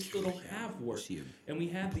do, they still don't have work. And we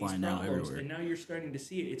have these problems, and now you're starting to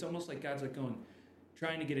see it. It's almost like God's like going,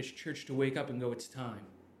 trying to get his church to wake up and go, it's time.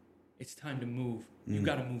 It's time to move. You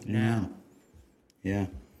got to move now. Yeah.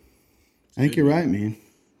 I think you're right, man.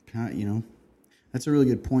 You know, that's a really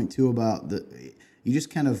good point too about you just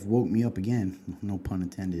kind of woke me up again, no pun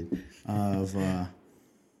intended, of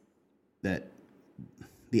that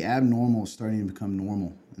the abnormal is starting to become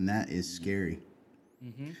normal, and that is scary.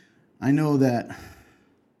 Mm-hmm. I know that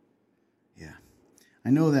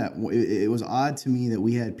it was odd to me that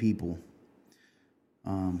we had people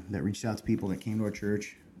that reached out to people that came to our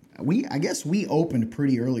church. I guess we opened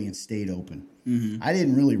pretty early and stayed open. Mm-hmm. I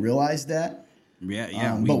didn't really realize that.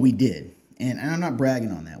 Yeah. But we did. And I'm not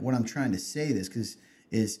bragging on that. What I'm trying to say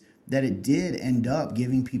is that it did end up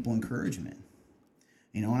giving people encouragement.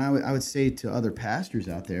 You know, and I would say to other pastors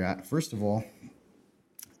out there, first of all,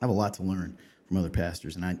 I have a lot to learn from other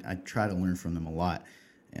pastors, and I try to learn from them a lot.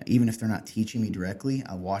 Even if they're not teaching me directly,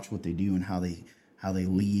 I watch what they do and how they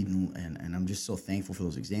lead, and I'm just so thankful for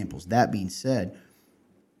those examples. That being said,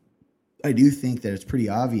 I do think that it's pretty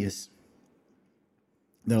obvious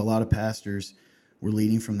that a lot of pastors were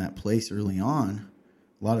leading from that place early on.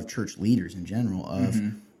 A lot of church leaders in general of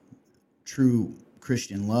true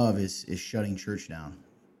Christian love is shutting church down,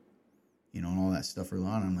 you know, and all that stuff early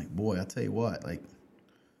on. I'm like, boy, I'll tell you what, like,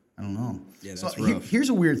 I don't know. Yeah, that's rough. Here's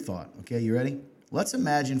a weird thought. Okay, you ready? Let's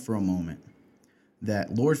imagine for a moment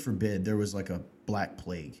that, Lord forbid, there was like a black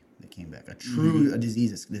plague that came back, a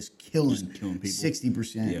disease that's killing people,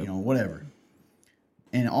 60%, you know, whatever.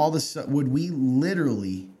 And all of a sudden, would we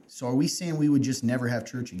literally? So are we saying we would just never have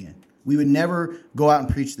church again? We would never go out and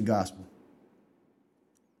preach the gospel?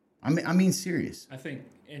 I mean, serious. I think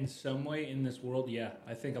in some way in this world, yeah.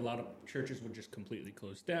 I think a lot of churches would just completely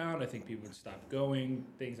close down. I think people would stop going.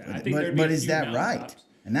 But is that right?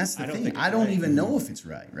 And that's the thing. I don't even know if it's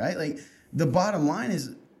right? Like, the bottom line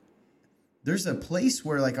is, there's a place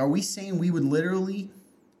where, like, are we saying we would literally,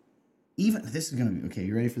 this is going to be, okay,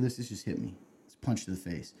 you ready for this? This just hit me. It's a punch to the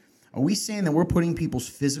face. Are we saying that we're putting people's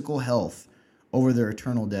physical health over their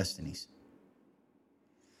eternal destinies?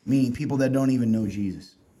 Meaning people that don't even know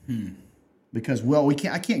Jesus. Because, well,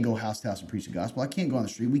 I can't go house to house and preach the gospel. I can't go on the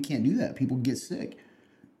street. We can't do that. People get sick.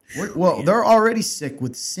 They're already sick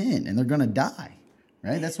with sin, and they're going to die,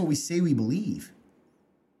 right? That's what we say we believe.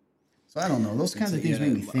 So I don't know. Those kinds of things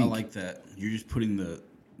make me think. I like that. You're just putting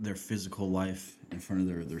their physical life in front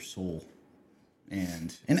of their soul.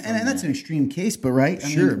 And that's an extreme case, but right?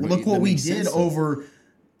 Sure. Look what we did over,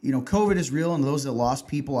 you know, COVID is real, and those that lost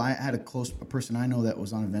people. I had a person I know that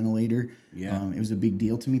was on a ventilator. Yeah. It was a big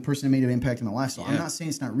deal to me. Person that made an impact in my life. So I'm not saying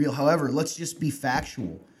it's not real. However, let's just be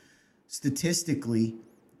factual. Statistically,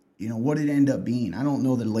 you know, what did it end up being? I don't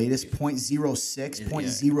know the latest. 0.06,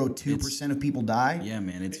 0.02% of people died. Yeah,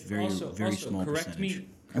 man. It's very small percentage.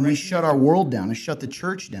 And we shut our world down and shut the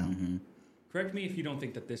church down. Mm-hmm. Correct me if you don't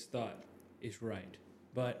think that this thought is right,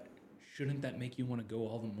 but shouldn't that make you want to go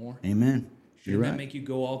all the more? Amen. Shouldn't that make you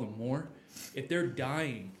go all the more? If they're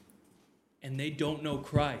dying and they don't know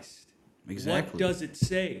Christ, what does it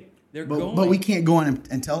say? But we can't go on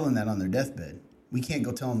and tell them that on their deathbed. We can't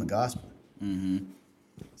go tell them the gospel. Mm-hmm.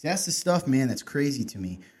 See, that's the stuff, man, that's crazy to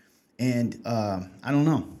me. And I don't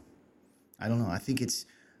know. I think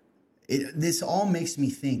this all makes me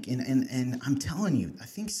think. And I'm telling you, I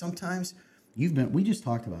think sometimes we just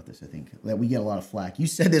talked about this, I think, that we get a lot of flack. You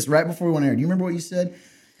said this right before we went on air. Do you remember what you said?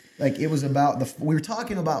 Like, it was about we were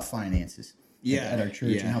talking about finances at our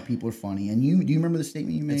church and how people are funny. And do you remember the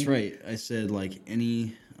statement you made? That's right. I said, like,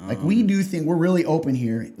 any... like, we do think we're really open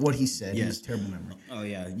here. What he said. Yes. He has a terrible memory. Oh,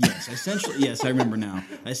 yeah. Yes. Essentially, yes, I remember now.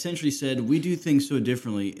 I essentially said, we do things so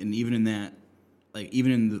differently, and even in that, like,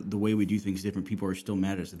 even in the way we do things different, people are still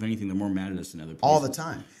mad at us. If anything, they're more mad at us than other people. All the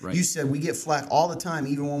time. Right. You said we get flack all the time,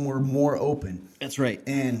 even when we're more open. That's right.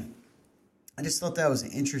 And I just thought that was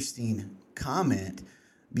an interesting comment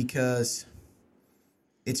because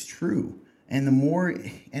it's true. And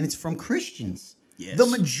it's from Christians. Yes. The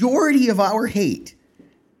majority of our hate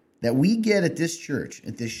that we get at this church,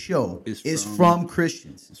 at this show, is from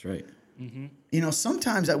Christians. That's right. Mm-hmm. You know,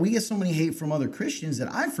 sometimes we get so many hate from other Christians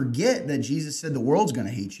that I forget that Jesus said the world's going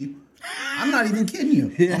to hate you. I'm not even kidding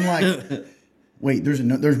you. I'm like, wait,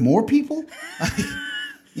 there's more people?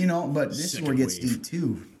 You know, but this is where it gets deep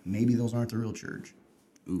too. Maybe those aren't the real church.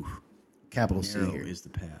 Ooh. Capital C Narrow here. is the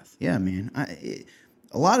path. Yeah, man.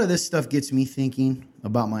 A lot of this stuff gets me thinking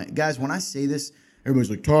about guys, when I say this, everybody's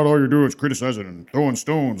like, Todd, all you're doing is criticizing and throwing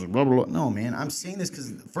stones and blah, blah, blah. No, man, I'm saying this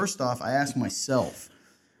because, first off, I ask myself.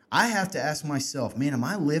 I have to ask myself, man, am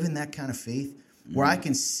I living that kind of faith where I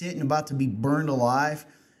can sit and about to be burned alive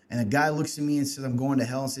and a guy looks at me and says I'm going to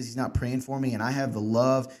hell and says he's not praying for me, and I have the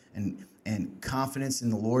love and and confidence in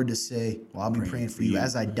the Lord to say, well, I'll be praying for you you.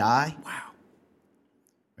 as I die. Wow.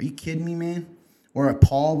 Are you kidding me, man? Or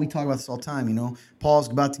Paul, we talk about this all the time, you know. Paul's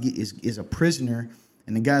about to get is a prisoner,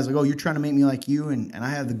 and the guy's like, oh, you're trying to make me like you, and I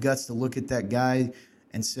have the guts to look at that guy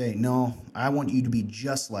and say, no, I want you to be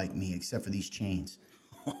just like me, except for these chains.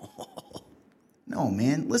 No,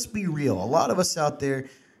 man, let's be real. A lot of us out there,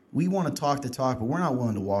 we want to talk the talk, but we're not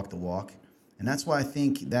willing to walk the walk. And that's why I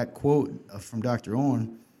think that quote from Dr.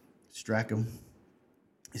 Owen Strachan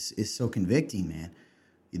is so convicting, man.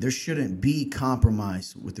 There shouldn't be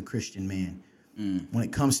compromise with the Christian man when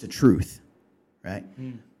it comes to truth, right?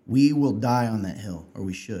 We will die on that hill, or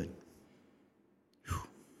we should.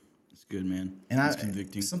 It's good, man. And it's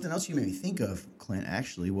convicting. Something else you made me think of, Clint,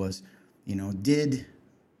 actually was, you know,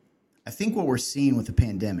 I think what we're seeing with the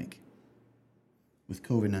pandemic, with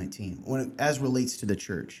COVID-19, as relates to the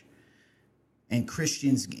church and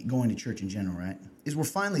Christians going to church in general, right, is we're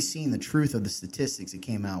finally seeing the truth of the statistics that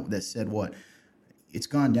came out that said what? It's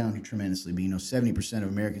gone down tremendously, but 70% of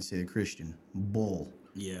Americans say they're Christian. Bull.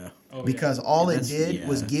 Yeah. Because all it did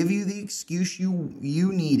was give you the excuse you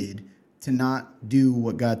needed to not do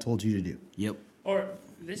what God told you to do. Yep. Or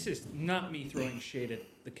this is not me throwing shade at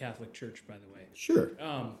the Catholic Church, by the way. Sure.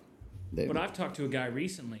 But I've talked to a guy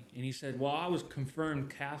recently, and he said, well, I was confirmed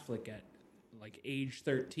Catholic at like age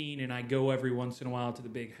 13, and I go every once in a while to the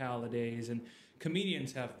big holidays, and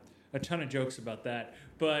comedians have a ton of jokes about that.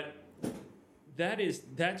 But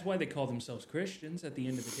that's why they call themselves Christians at the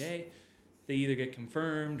end of the day. They either get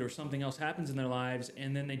confirmed or something else happens in their lives,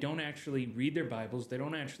 and then they don't actually read their Bibles. They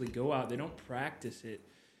don't actually go out. They don't practice it.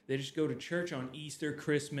 They just go to church on Easter,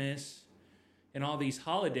 Christmas, and all these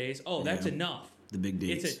holidays. Oh, that's enough. The big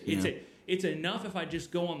dates. It's enough if I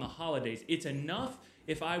just go on the holidays. It's enough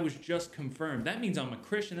if I was just confirmed. That means I'm a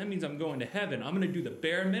Christian. That means I'm going to heaven. I'm going to do the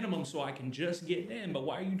bare minimum so I can just get in. But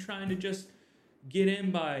why are you trying to just get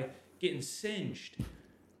in by getting singed?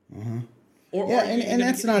 And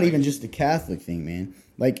that's not even just a Catholic thing, man.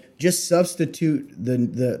 Like, just substitute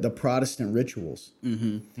the Protestant rituals.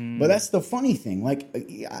 But that's the funny thing. Like,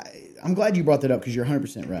 I'm glad you brought that up because you're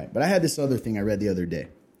 100% right. But I had this other thing I read the other day,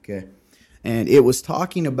 okay? And it was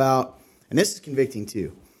talking about, and this is convicting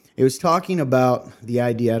too, it was talking about the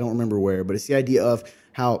idea, I don't remember where, but it's the idea of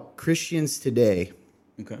how Christians today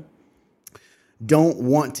don't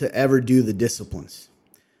want to ever do the disciplines.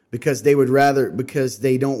 Because they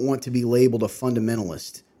don't want to be labeled a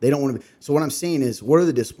fundamentalist. They don't want to be. So what I'm saying is, what are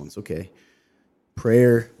the disciplines? Okay.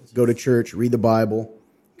 Prayer, go to church, read the Bible.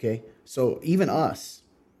 Okay. So even us,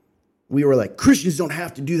 we were like, Christians don't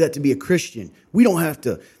have to do that to be a Christian. We don't have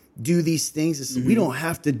to do these things. We don't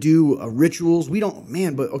have to do rituals. We don't,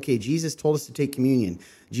 but okay, Jesus told us to take communion.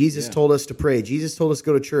 Jesus told us to pray. Jesus told us to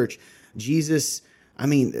go to church.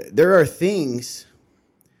 There are things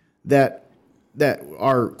that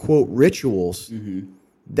are, quote, rituals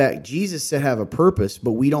that Jesus said have a purpose,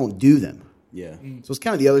 but we don't do them. Yeah. So it's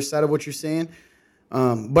kind of the other side of what you're saying.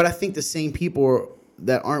 But I think the same people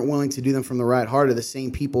that aren't willing to do them from the right heart are the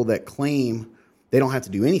same people that claim they don't have to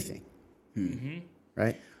do anything.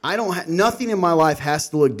 Right? Nothing in my life has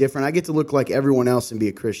to look different. I get to look like everyone else and be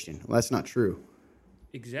a Christian. Well, that's not true.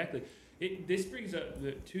 Exactly. This brings up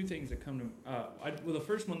the two things that come to the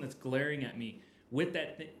first one that's glaring at me with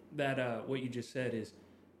that what you just said is,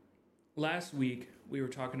 last week we were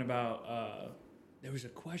talking about there was a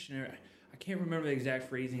question. I can't remember the exact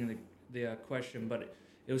phrasing of the question, but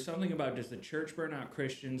it was something about, does the church burn out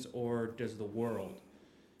Christians or does the world?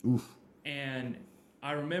 Oof. And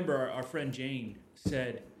I remember our friend Jane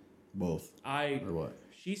said both. Or what?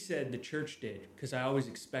 She said the church did, because I always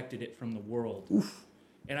expected it from the world. Oof.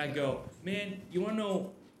 And I go, man, you want to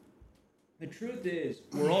know? The truth is,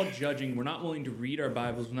 we're all judging. We're not willing to read our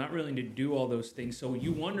Bibles. We're not willing to do all those things. So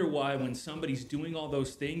you wonder why when somebody's doing all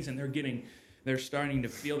those things and they're starting to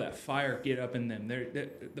feel that fire get up in them.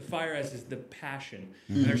 The fire is the passion.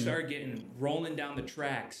 And they're starting rolling down the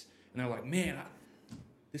tracks. And they're like, man,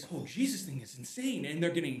 this whole Jesus thing is insane. And they're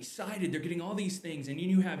getting excited. They're getting all these things. And then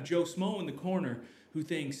you have Joe Smo in the corner who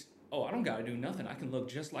thinks, oh, I don't got to do nothing. I can look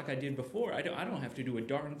just like I did before. I don't have to do a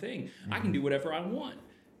darn thing. I can do whatever I want.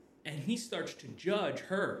 And he starts to judge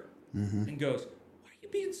her and goes, why are you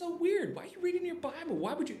being so weird? Why are you reading your Bible?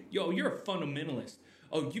 Why would you? Yo, you're a fundamentalist.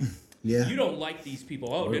 Oh, you don't like these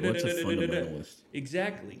people. Oh, what's a fundamentalist?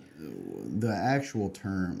 Exactly. The actual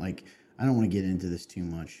term, like, I don't want to get into this too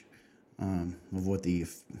much of what the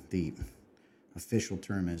official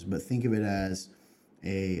term is, but think of it as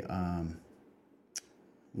a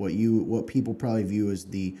what people probably view as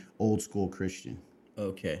the old school Christian.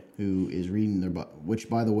 Okay. Who is reading their Bible, which,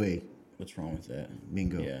 by the way... What's wrong with that?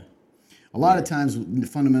 Bingo. Yeah. A lot of times,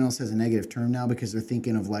 fundamentalists has a negative term now because they're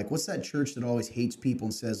thinking of like, what's that church that always hates people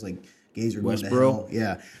and says like gays are going to hell?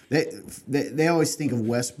 Yeah, they always think of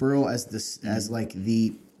Westboro as as like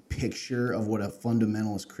the picture of what a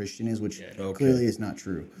fundamentalist Christian is, which clearly is not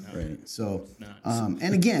true. No. Right. So,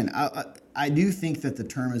 and again, I do think that the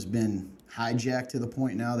term has been hijacked to the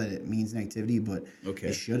point now that it means negativity, but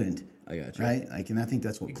it shouldn't. I got you. Right? Like, and I think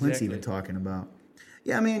that's what Clint's even talking about.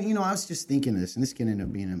 Yeah, man, you know, I was just thinking this, and this can end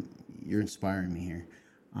up being you're inspiring me here.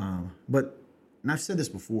 But, and I've said this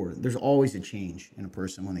before, there's always a change in a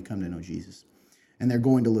person when they come to know Jesus. And they're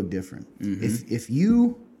going to look different. Mm-hmm. If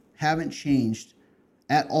you haven't changed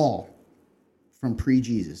at all from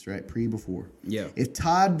pre-Jesus, right? Pre-before. Yeah. If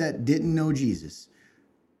Todd that didn't know Jesus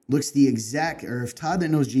looks the exact, or if Todd that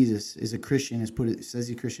knows Jesus is a Christian, says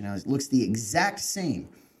he's a Christian now, looks the exact same.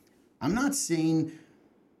 I'm not saying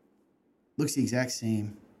looks the exact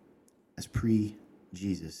same as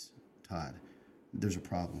pre-Jesus Todd. There's a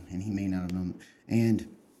problem, and he may not have known. And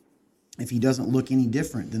if he doesn't look any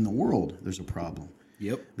different than the world, there's a problem.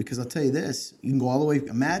 Yep. Because I'll tell you this, you can go all the way.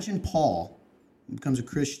 Imagine Paul becomes a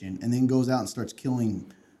Christian and then goes out and starts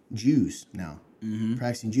killing Jews now,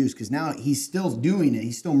 practicing Jews, because now he's still doing it.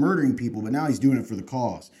 He's still murdering people, but now he's doing it for the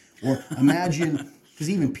cause. Or imagine, because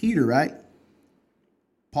even Peter, right?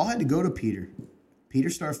 Paul had to go to Peter. Peter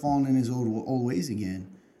started falling in his old ways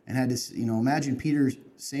again, and had to, imagine Peter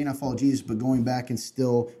saying I follow Jesus, but going back and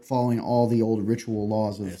still following all the old ritual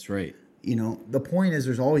laws of. That's right. The point is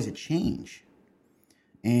there's always a change,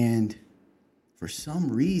 and for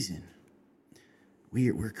some reason,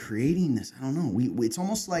 we're creating this. I don't know. It's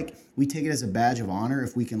almost like we take it as a badge of honor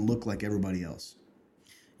if we can look like everybody else.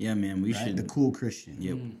 Yeah, man. We should the cool Christian.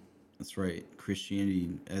 Yep. That's right. Christianity,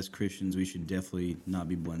 as Christians, we should definitely not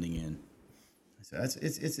be blending in. So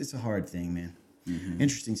it's a hard thing, man. Mm-hmm.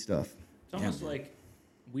 Interesting stuff. It's almost like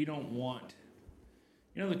we don't want.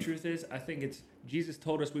 The truth is, I think it's Jesus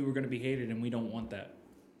told us we were going to be hated, and we don't want that.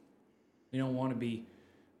 We don't want to be.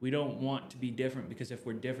 We don't want to be different, because if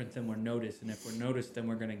we're different, then we're noticed, and if we're noticed, then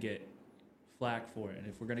we're going to get flack for it, and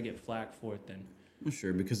if we're going to get flack for it, then. Well,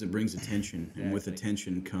 sure, because it brings attention, exactly. And with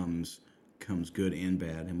attention comes good and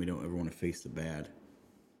bad, and we don't ever want to face the bad.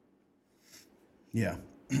 Yeah.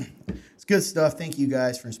 It's good stuff. Thank you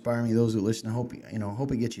guys for inspiring me. Those who listen, I hope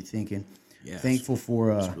it gets you thinking. Yeah, thankful for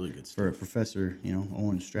really good stuff. For Professor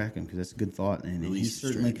Owen Strachan, because that's a good thought, and he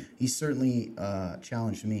certainly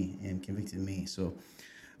challenged me and convicted me. So,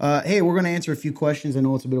 hey, we're going to answer a few questions. I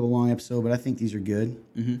know it's a bit of a long episode, but I think these are good.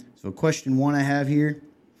 Mm-hmm. So, question 1 I have here: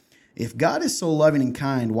 if God is so loving and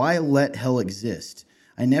kind, why let hell exist?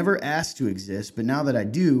 I never asked to exist, but now that I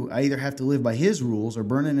do, I either have to live by his rules or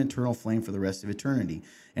burn an eternal flame for the rest of eternity.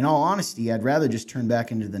 In all honesty, I'd rather just turn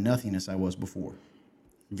back into the nothingness I was before.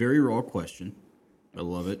 Very raw question. I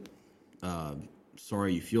love it.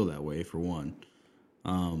 Sorry you feel that way, for one.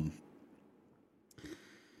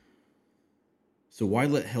 So why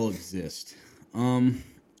let hell exist? God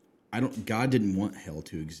didn't want hell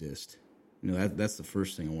to exist. That's the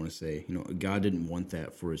first thing I want to say. God didn't want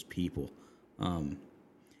that for his people.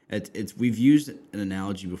 We've used an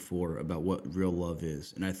analogy before about what real love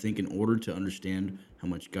is, and I think in order to understand how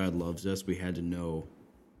much God loves us, we had to know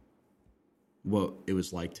what it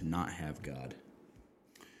was like to not have God.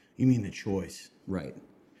 You mean the choice, right?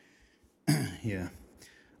 Yeah,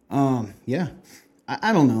 yeah.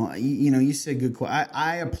 I don't know. You said good question.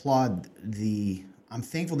 I applaud the. I'm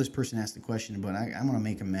thankful this person asked the question, but I'm gonna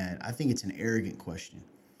make him mad. I think it's an arrogant question.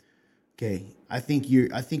 Okay, I think you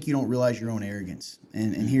don't realize your own arrogance.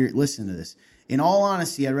 And here, listen to this. In all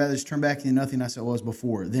honesty, I'd rather just turn back into nothingness I was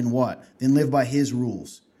before. Than what? Than live by his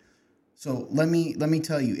rules. So let me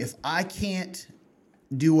tell you, if I can't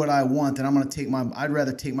do what I want, then I'd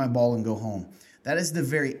rather take my ball and go home. That is the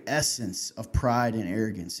very essence of pride and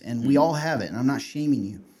arrogance. And we all have it, and I'm not shaming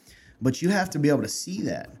you. But you have to be able to see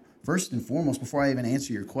that. First and foremost, before I even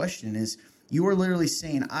answer your question, is you are literally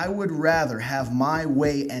saying, I would rather have my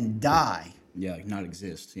way and die. Yeah, not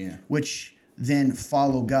exist, yeah. Which then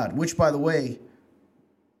follow God, which, by the way,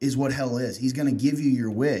 is what hell is. He's going to give you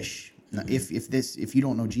your wish. Mm-hmm. If you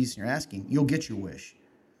don't know Jesus and you're asking, you'll get your wish.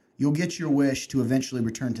 You'll get your wish to eventually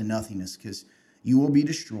return to nothingness, because you will be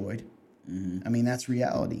destroyed. Mm-hmm. I mean, that's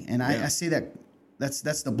reality. And I say that's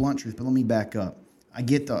the blunt truth, but let me back up. I'm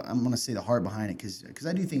going to say the heart behind it, because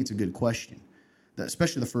I do think it's a good question.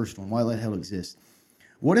 Especially the first one, why let hell exist?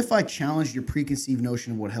 What if I challenged your preconceived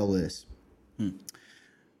notion of what hell is?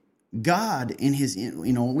 God, in his,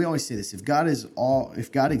 we always say this: if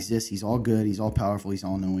God exists, he's all good, he's all powerful, he's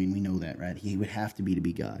all knowing. We know that, right? He would have to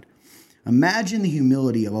be God. Imagine the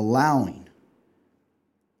humility of allowing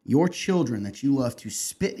your children that you love to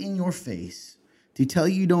spit in your face, to tell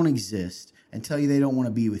you don't exist, and tell you they don't want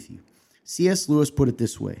to be with you. C.S. Lewis put it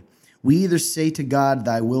this way: we either say to God,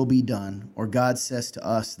 thy will be done, or God says to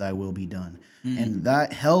us, thy will be done. And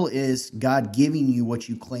that hell is God giving you what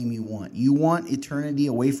you claim you want. You want eternity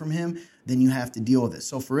away from him, then you have to deal with it.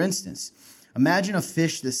 So for instance, imagine a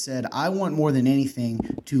fish that said, I want more than anything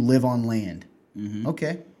to live on land.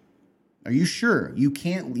 Okay. Are you sure? You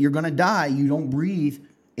can't, you're going to die. You don't breathe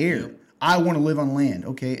air. Yep. I want to live on land.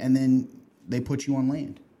 Okay. And then they put you on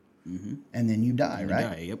land. And then you die,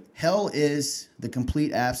 right? Die, yep. Hell is the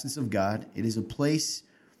complete absence of God. It is a place,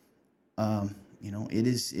 it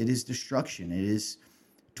is destruction. It is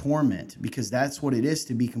torment, because that's what it is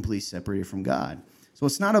to be completely separated from God. So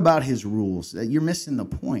it's not about his rules. You're missing the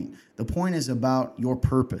point. The point is about your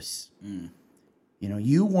purpose.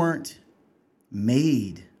 You weren't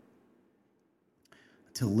made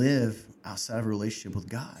to live outside of a relationship with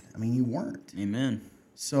God. I mean, you weren't. Amen.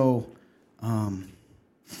 So,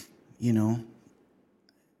 I know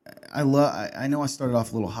I started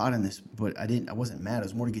off a little hot on this, but I wasn't mad. It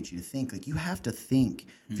was more to get you to think. Like, you have to think.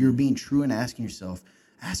 If you're being true and asking yourself,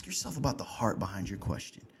 ask yourself about the heart behind your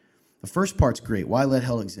question. The first part's great. Why let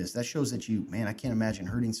hell exist? That shows that I can't imagine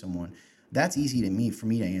hurting someone. That's easy for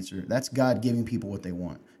me to answer. That's God giving people what they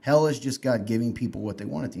want. Hell is just God giving people what they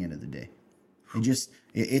want at the end of the day.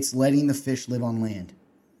 It's letting the fish live on land.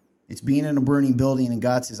 It's being in a burning building and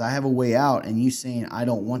God says, I have a way out, and you saying, I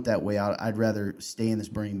don't want that way out. I'd rather stay in this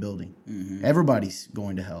burning building. Everybody's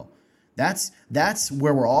going to hell. That's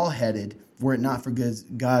where we're all headed, were it not for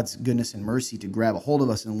God's goodness and mercy to grab a hold of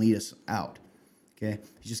us and lead us out. Okay?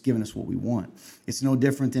 He's just giving us what we want. It's no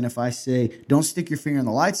different than if I say, don't stick your finger in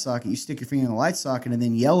the light socket. You stick your finger in the light socket and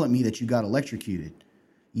then yell at me that you got electrocuted.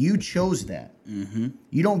 You chose that.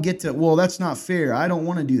 You don't get to, well, that's not fair. I don't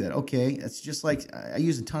want to do that. Okay, that's just like, I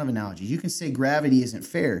use a ton of analogies. You can say gravity isn't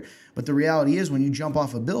fair, but the reality is when you jump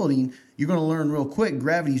off a building, you're going to learn real quick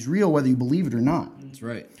gravity's real whether you believe it or not. That's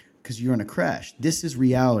right. Because you're going to crash. This is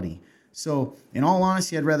reality. So, in all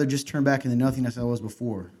honesty, I'd rather just turn back into nothingness I was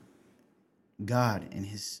before. God and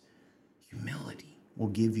his humility will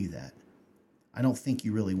give you that. I don't think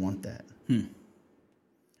you really want that.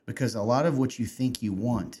 Because a lot of what you think you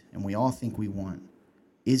want, and we all think we want,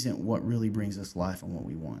 isn't what really brings us life and what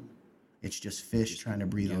we want. It's just fish trying to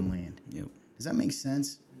breathe on land. Yep. Does that make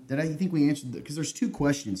sense? I think we answered because there's two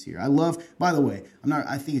questions here. By the way,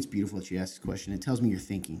 I think it's beautiful that you asked this question. It tells me you're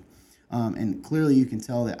thinking. And clearly you can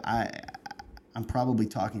tell that I'm probably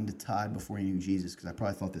talking to Todd before he knew Jesus, because I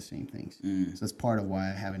probably thought the same things. So that's part of why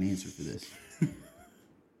I have an answer for this.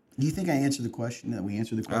 Do you think I answered the question, that we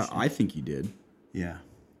answered the question? I think you did. Yeah.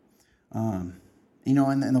 And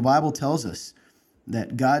the Bible tells us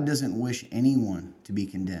that God doesn't wish anyone to be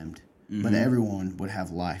condemned, but everyone would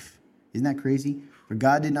have life. Isn't that crazy? For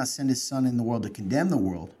God did not send his son in the world to condemn the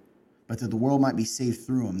world, but that the world might be saved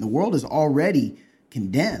through him. The world is already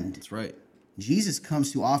condemned. That's right. Jesus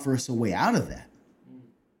comes to offer us a way out of that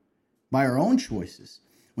by our own choices.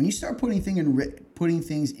 When you start putting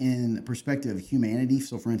things in the perspective of humanity,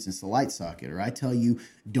 so for instance, the light socket, or I tell you,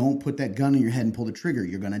 don't put that gun in your head and pull the trigger,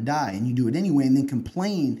 you're going to die, and you do it anyway, and then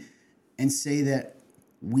complain and say that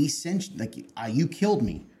you killed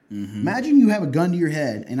me. Imagine you have a gun to your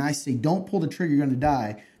head, and I say, don't pull the trigger, you're going to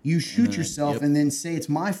die. You shoot yourself and then say it's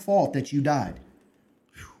my fault that you died.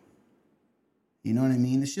 You know what I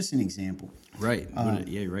mean? It's just an example. Right.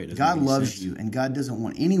 You're right. God loves you, and God doesn't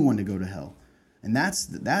want anyone to go to hell. And that's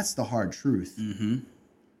the hard truth.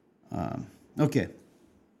 Okay.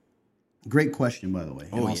 Great question, by the way.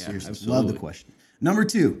 In all seriousness. Absolutely. Love the question. Number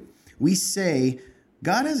 2, we say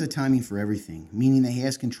God has a timing for everything, meaning that he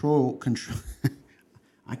has control.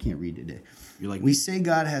 I can't read today. We say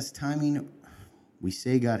God has timing. We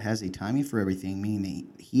say God has a timing for everything,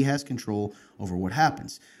 meaning that he has control over what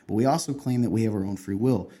happens. But we also claim that we have our own free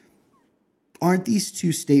will. Aren't these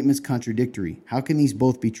two statements contradictory? How can these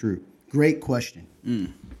both be true? Great question.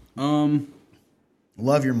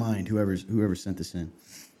 Love your mind, whoever sent this in.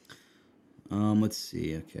 Let's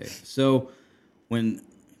see. Okay. So when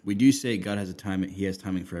we do say God has he has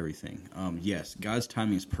timing for everything. Yes, God's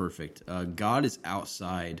timing is perfect. God is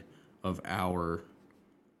outside of our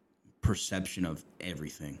perception of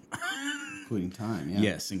everything. Including time, yeah.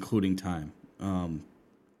 Yes, including time.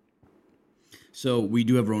 So we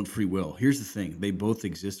do have our own free will. Here's the thing. They both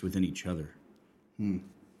exist within each other.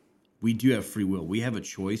 We do have free will. We have a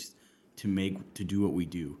choice to do what we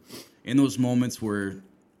do. In those moments where,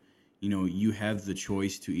 you have the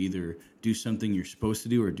choice to either do something you're supposed to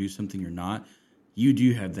do or do something you're not, you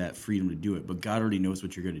do have that freedom to do it. But God already knows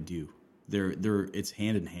what you're going to do. it's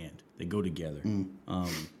hand in hand. They go together.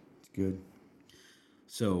 It's good.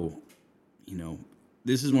 So,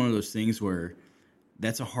 this is one of those things where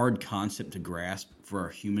that's a hard concept to grasp for our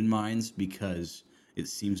human minds because it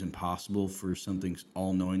seems impossible for something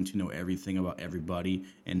all-knowing to know everything about everybody,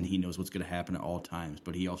 and he knows what's going to happen at all times.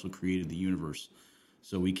 But he also created the universe,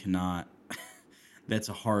 so we cannot. That's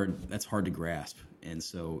hard to grasp, and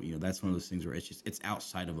so that's one of those things where it's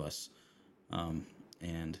outside of us,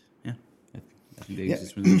 and yeah, I think they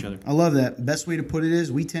exist with each other. I love that. Best way to put it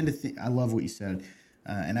is we tend to think. I love what you said.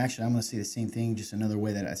 And actually, I'm going to say the same thing, just another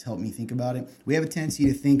way that has helped me think about it. We have a tendency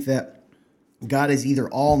to think that God is either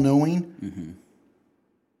all-knowing,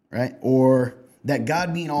 right, or that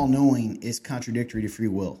God being all-knowing is contradictory to free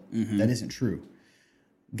will. That isn't true.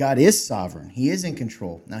 God is sovereign. He is in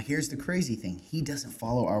control. Now, here's the crazy thing. He doesn't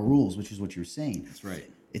follow our rules, which is what you're saying. That's right.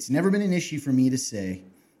 It's never been an issue for me to say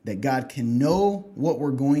that God can know what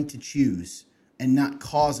we're going to choose and not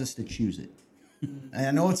cause us to choose it. And I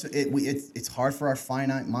know it's hard for our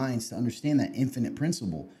finite minds to understand that infinite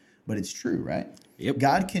principle, but it's true, right? Yep.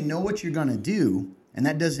 God can know what you're going to do, and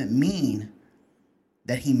that doesn't mean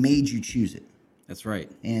that he made you choose it. That's right.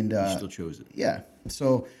 And you still chose it. Yeah.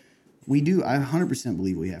 So we do. I 100%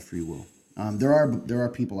 believe we have free will. There are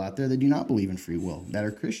people out there that do not believe in free will that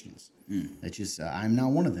are Christians. That's just I'm not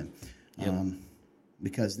one of them. Yep.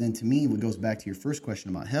 Because then to me, it goes back to your first question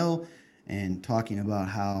about hell and talking about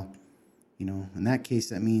how. In that case,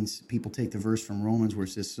 that means people take the verse from Romans where it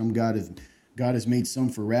says some God has made some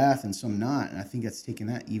for wrath and some not. And I think that's taking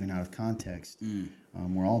that even out of context.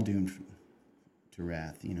 We're all doomed to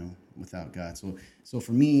wrath, without God. So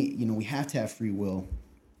for me, we have to have free will.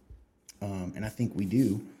 And I think we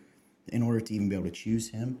do in order to even be able to choose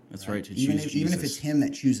him. That's right. To even choose even if it's him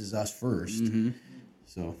that chooses us first.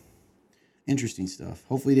 So interesting stuff.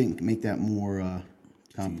 Hopefully it didn't make that more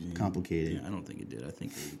complicated. Yeah, I don't think it did. I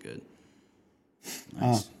think it was good.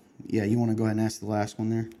 Nice. Yeah, you want to go ahead and ask the last one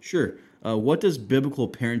there? Sure. What does biblical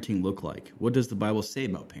parenting look like? What does the Bible say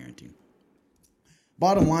about parenting?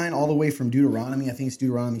 Bottom line, all the way from Deuteronomy, I think it's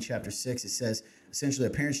Deuteronomy chapter 6, it says, essentially, a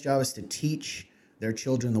parent's job is to teach their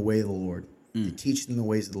children the way of the Lord, to teach them the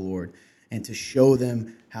ways of the Lord, and to show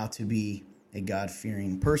them how to be a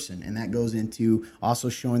God-fearing person. And that goes into also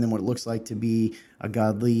showing them what it looks like to be a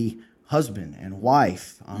godly husband and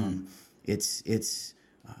wife. It's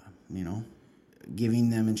giving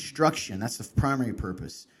them instruction. That's the primary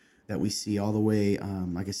purpose that we see all the way,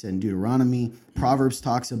 like I said, in Deuteronomy. Proverbs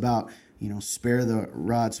talks about, spare the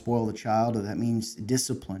rod, spoil the child. That means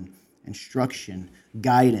discipline, instruction,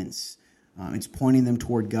 guidance. It's pointing them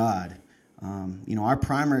toward God. Our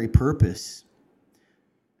primary purpose,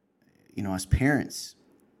 as parents,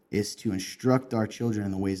 is to instruct our children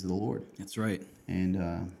in the ways of the Lord. That's right.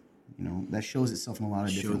 And, that shows itself in a lot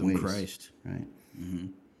of different ways. Show them Christ. Right.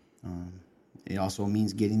 It also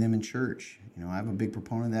means getting them in church. I'm a big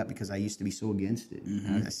proponent of that because I used to be so against it.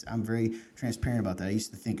 I'm very transparent about that. I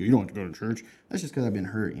used to think, you don't have to go to church. That's just because I've been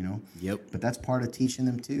hurt, Yep. But that's part of teaching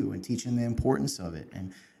them too and teaching the importance of it.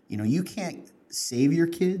 And, you can't save your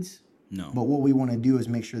kids. No. But what we want to do is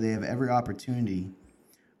make sure they have every opportunity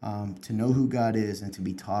to know who God is and to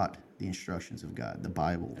be taught the instructions of God, the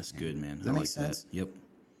Bible. That's good, man. Does that make sense? Yep.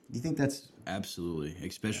 Do you think that's... Absolutely.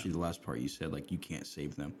 Especially the last part you said, like you can't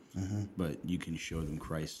save them, but you can show them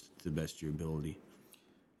Christ to the best of your ability.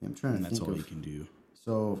 I'm trying to and that's think all of... you can do.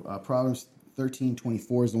 So Proverbs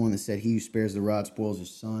 13:24 is the one that said, he who spares the rod spoils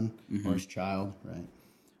his son or his child, right?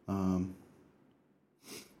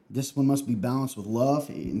 Discipline must be balanced with love.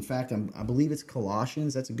 In fact, I believe it's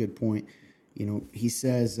Colossians. That's a good point. He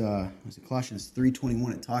says, was it Colossians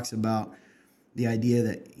 3:21? It talks about the idea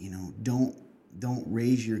that, don't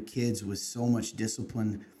raise your kids with so much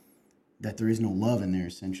discipline that there is no love in there,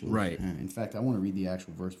 essentially. Right. In fact, I want to read the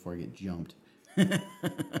actual verse before I get jumped.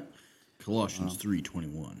 Colossians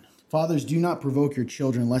 3:21. Fathers, do not provoke your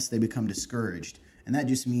children lest they become discouraged. And that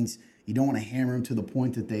just means you don't want to hammer them to the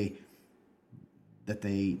point that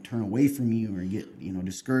they turn away from you or get,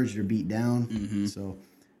 discouraged or beat down. So,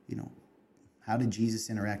 how did Jesus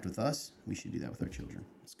interact with us? We should do that with our children.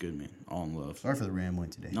 It's good, man. All in love. Sorry for the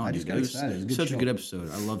rambling today. No, I dude, just got excited. It was a good such show. a good episode.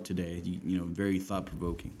 I loved today. Very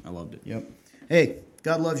thought-provoking. I loved it. Yep. Hey,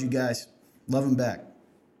 God loves you guys. Love him back.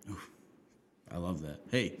 I love that.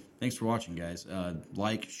 Hey, thanks for watching, guys.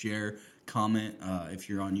 Like, share, comment. If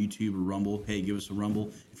you're on YouTube or Rumble, hey, give us a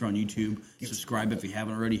Rumble. If you're on YouTube, subscribe if you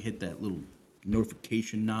haven't already. Hit that little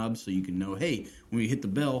notification knob so you can know, hey, when we hit the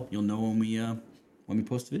bell, you'll know when we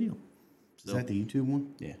post a video. Is that the YouTube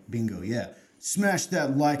one? Yeah. Bingo, yeah. Smash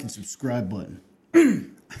that like and subscribe button.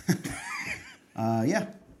 Yeah.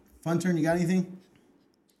 Fun turn, you got anything?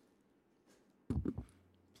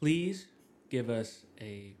 please give us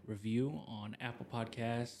a review on Apple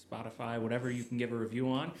Podcasts, Spotify, whatever you can give a review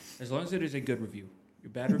on, as long as it is a good review. Your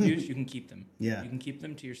bad reviews, you can keep them. Yeah. You can keep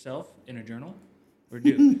them to yourself in a journal, or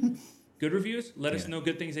do. Good reviews, let us know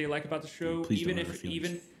good things that you like about the show. Please even don't hurt if our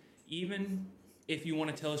feelings. even if you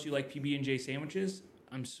want to tell us you like PB&J sandwiches,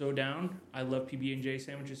 I'm so down. I love PB&J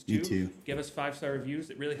sandwiches too. Me too. Give us 5-star reviews.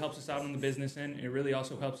 It really helps us out on the business end. And it really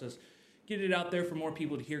also helps us get it out there for more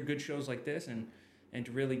people to hear good shows like this and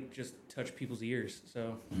to really just touch people's ears.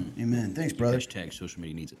 So, Amen. Thanks, brother. Hashtag social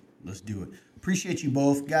media needs it. Let's do it. Appreciate you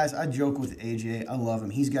both. Guys, I joke with AJ. I love him.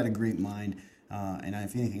 He's got a great mind.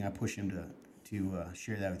 If anything, I push him to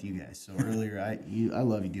share that with you guys. So earlier, I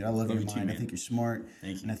love you, dude. I love your you too, mind. I man. think you're smart.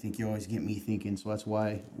 Thank you. And I think you always get me thinking. So that's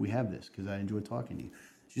why we have this, because I enjoy talking to you.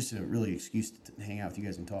 It's just a really excuse to hang out with you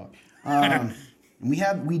guys and talk. And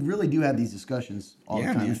we really do have these discussions all the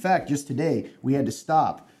time. man. In fact, just today, we had to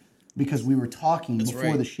stop because we were talking before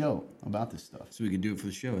right. the show about this stuff. So we could do it for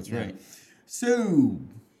the show. That's right. So,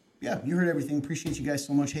 yeah, you heard everything. Appreciate you guys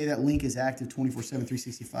so much. Hey, that link is active 24/7,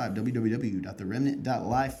 365.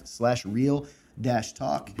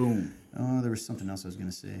 www.theremnant.life/real-talk. Boom. Oh, there was something else I was going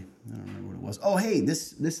to say. I don't remember what it was. Oh, hey,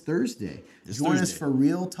 this Thursday, join us Thursday. for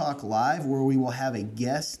Real Talk Live, where we will have a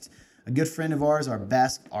guest, a good friend of ours, our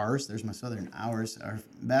basketball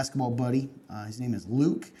buddy. His name is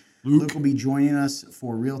Luke. Luke will be joining us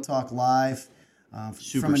for Real Talk Live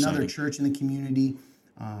Super from another excited. church in the community.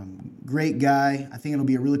 Great guy. I think it'll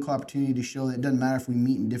be a really cool opportunity to show that it doesn't matter if we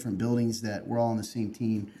meet in different buildings, that we're all on the same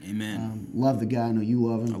team. Amen. Love the guy. I know you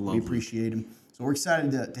love him. love We Luke. appreciate him. So we're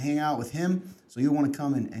excited to hang out with him. So you'll want to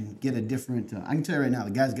come and get a different... I can tell you right now,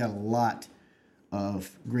 the guy's got a lot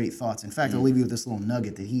of great thoughts. In fact, I'll leave you with this little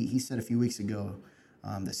nugget that he said a few weeks ago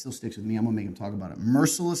that still sticks with me. I'm going to make him talk about it.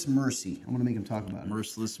 Merciless mercy. I'm going to make him talk about it.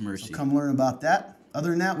 Merciless mercy. So come learn about that.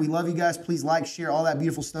 Other than that, we love you guys. Please like, share, all that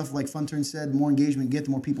beautiful stuff. Like Fun Turn said, the more engagement we get,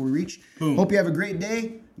 the more people we reach. Boom. Hope you have a great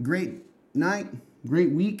day, great night,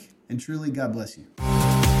 great week, and truly, God bless you.